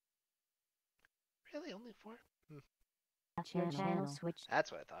 Really? Only 4? Your channel switched.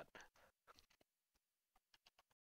 That's what I thought.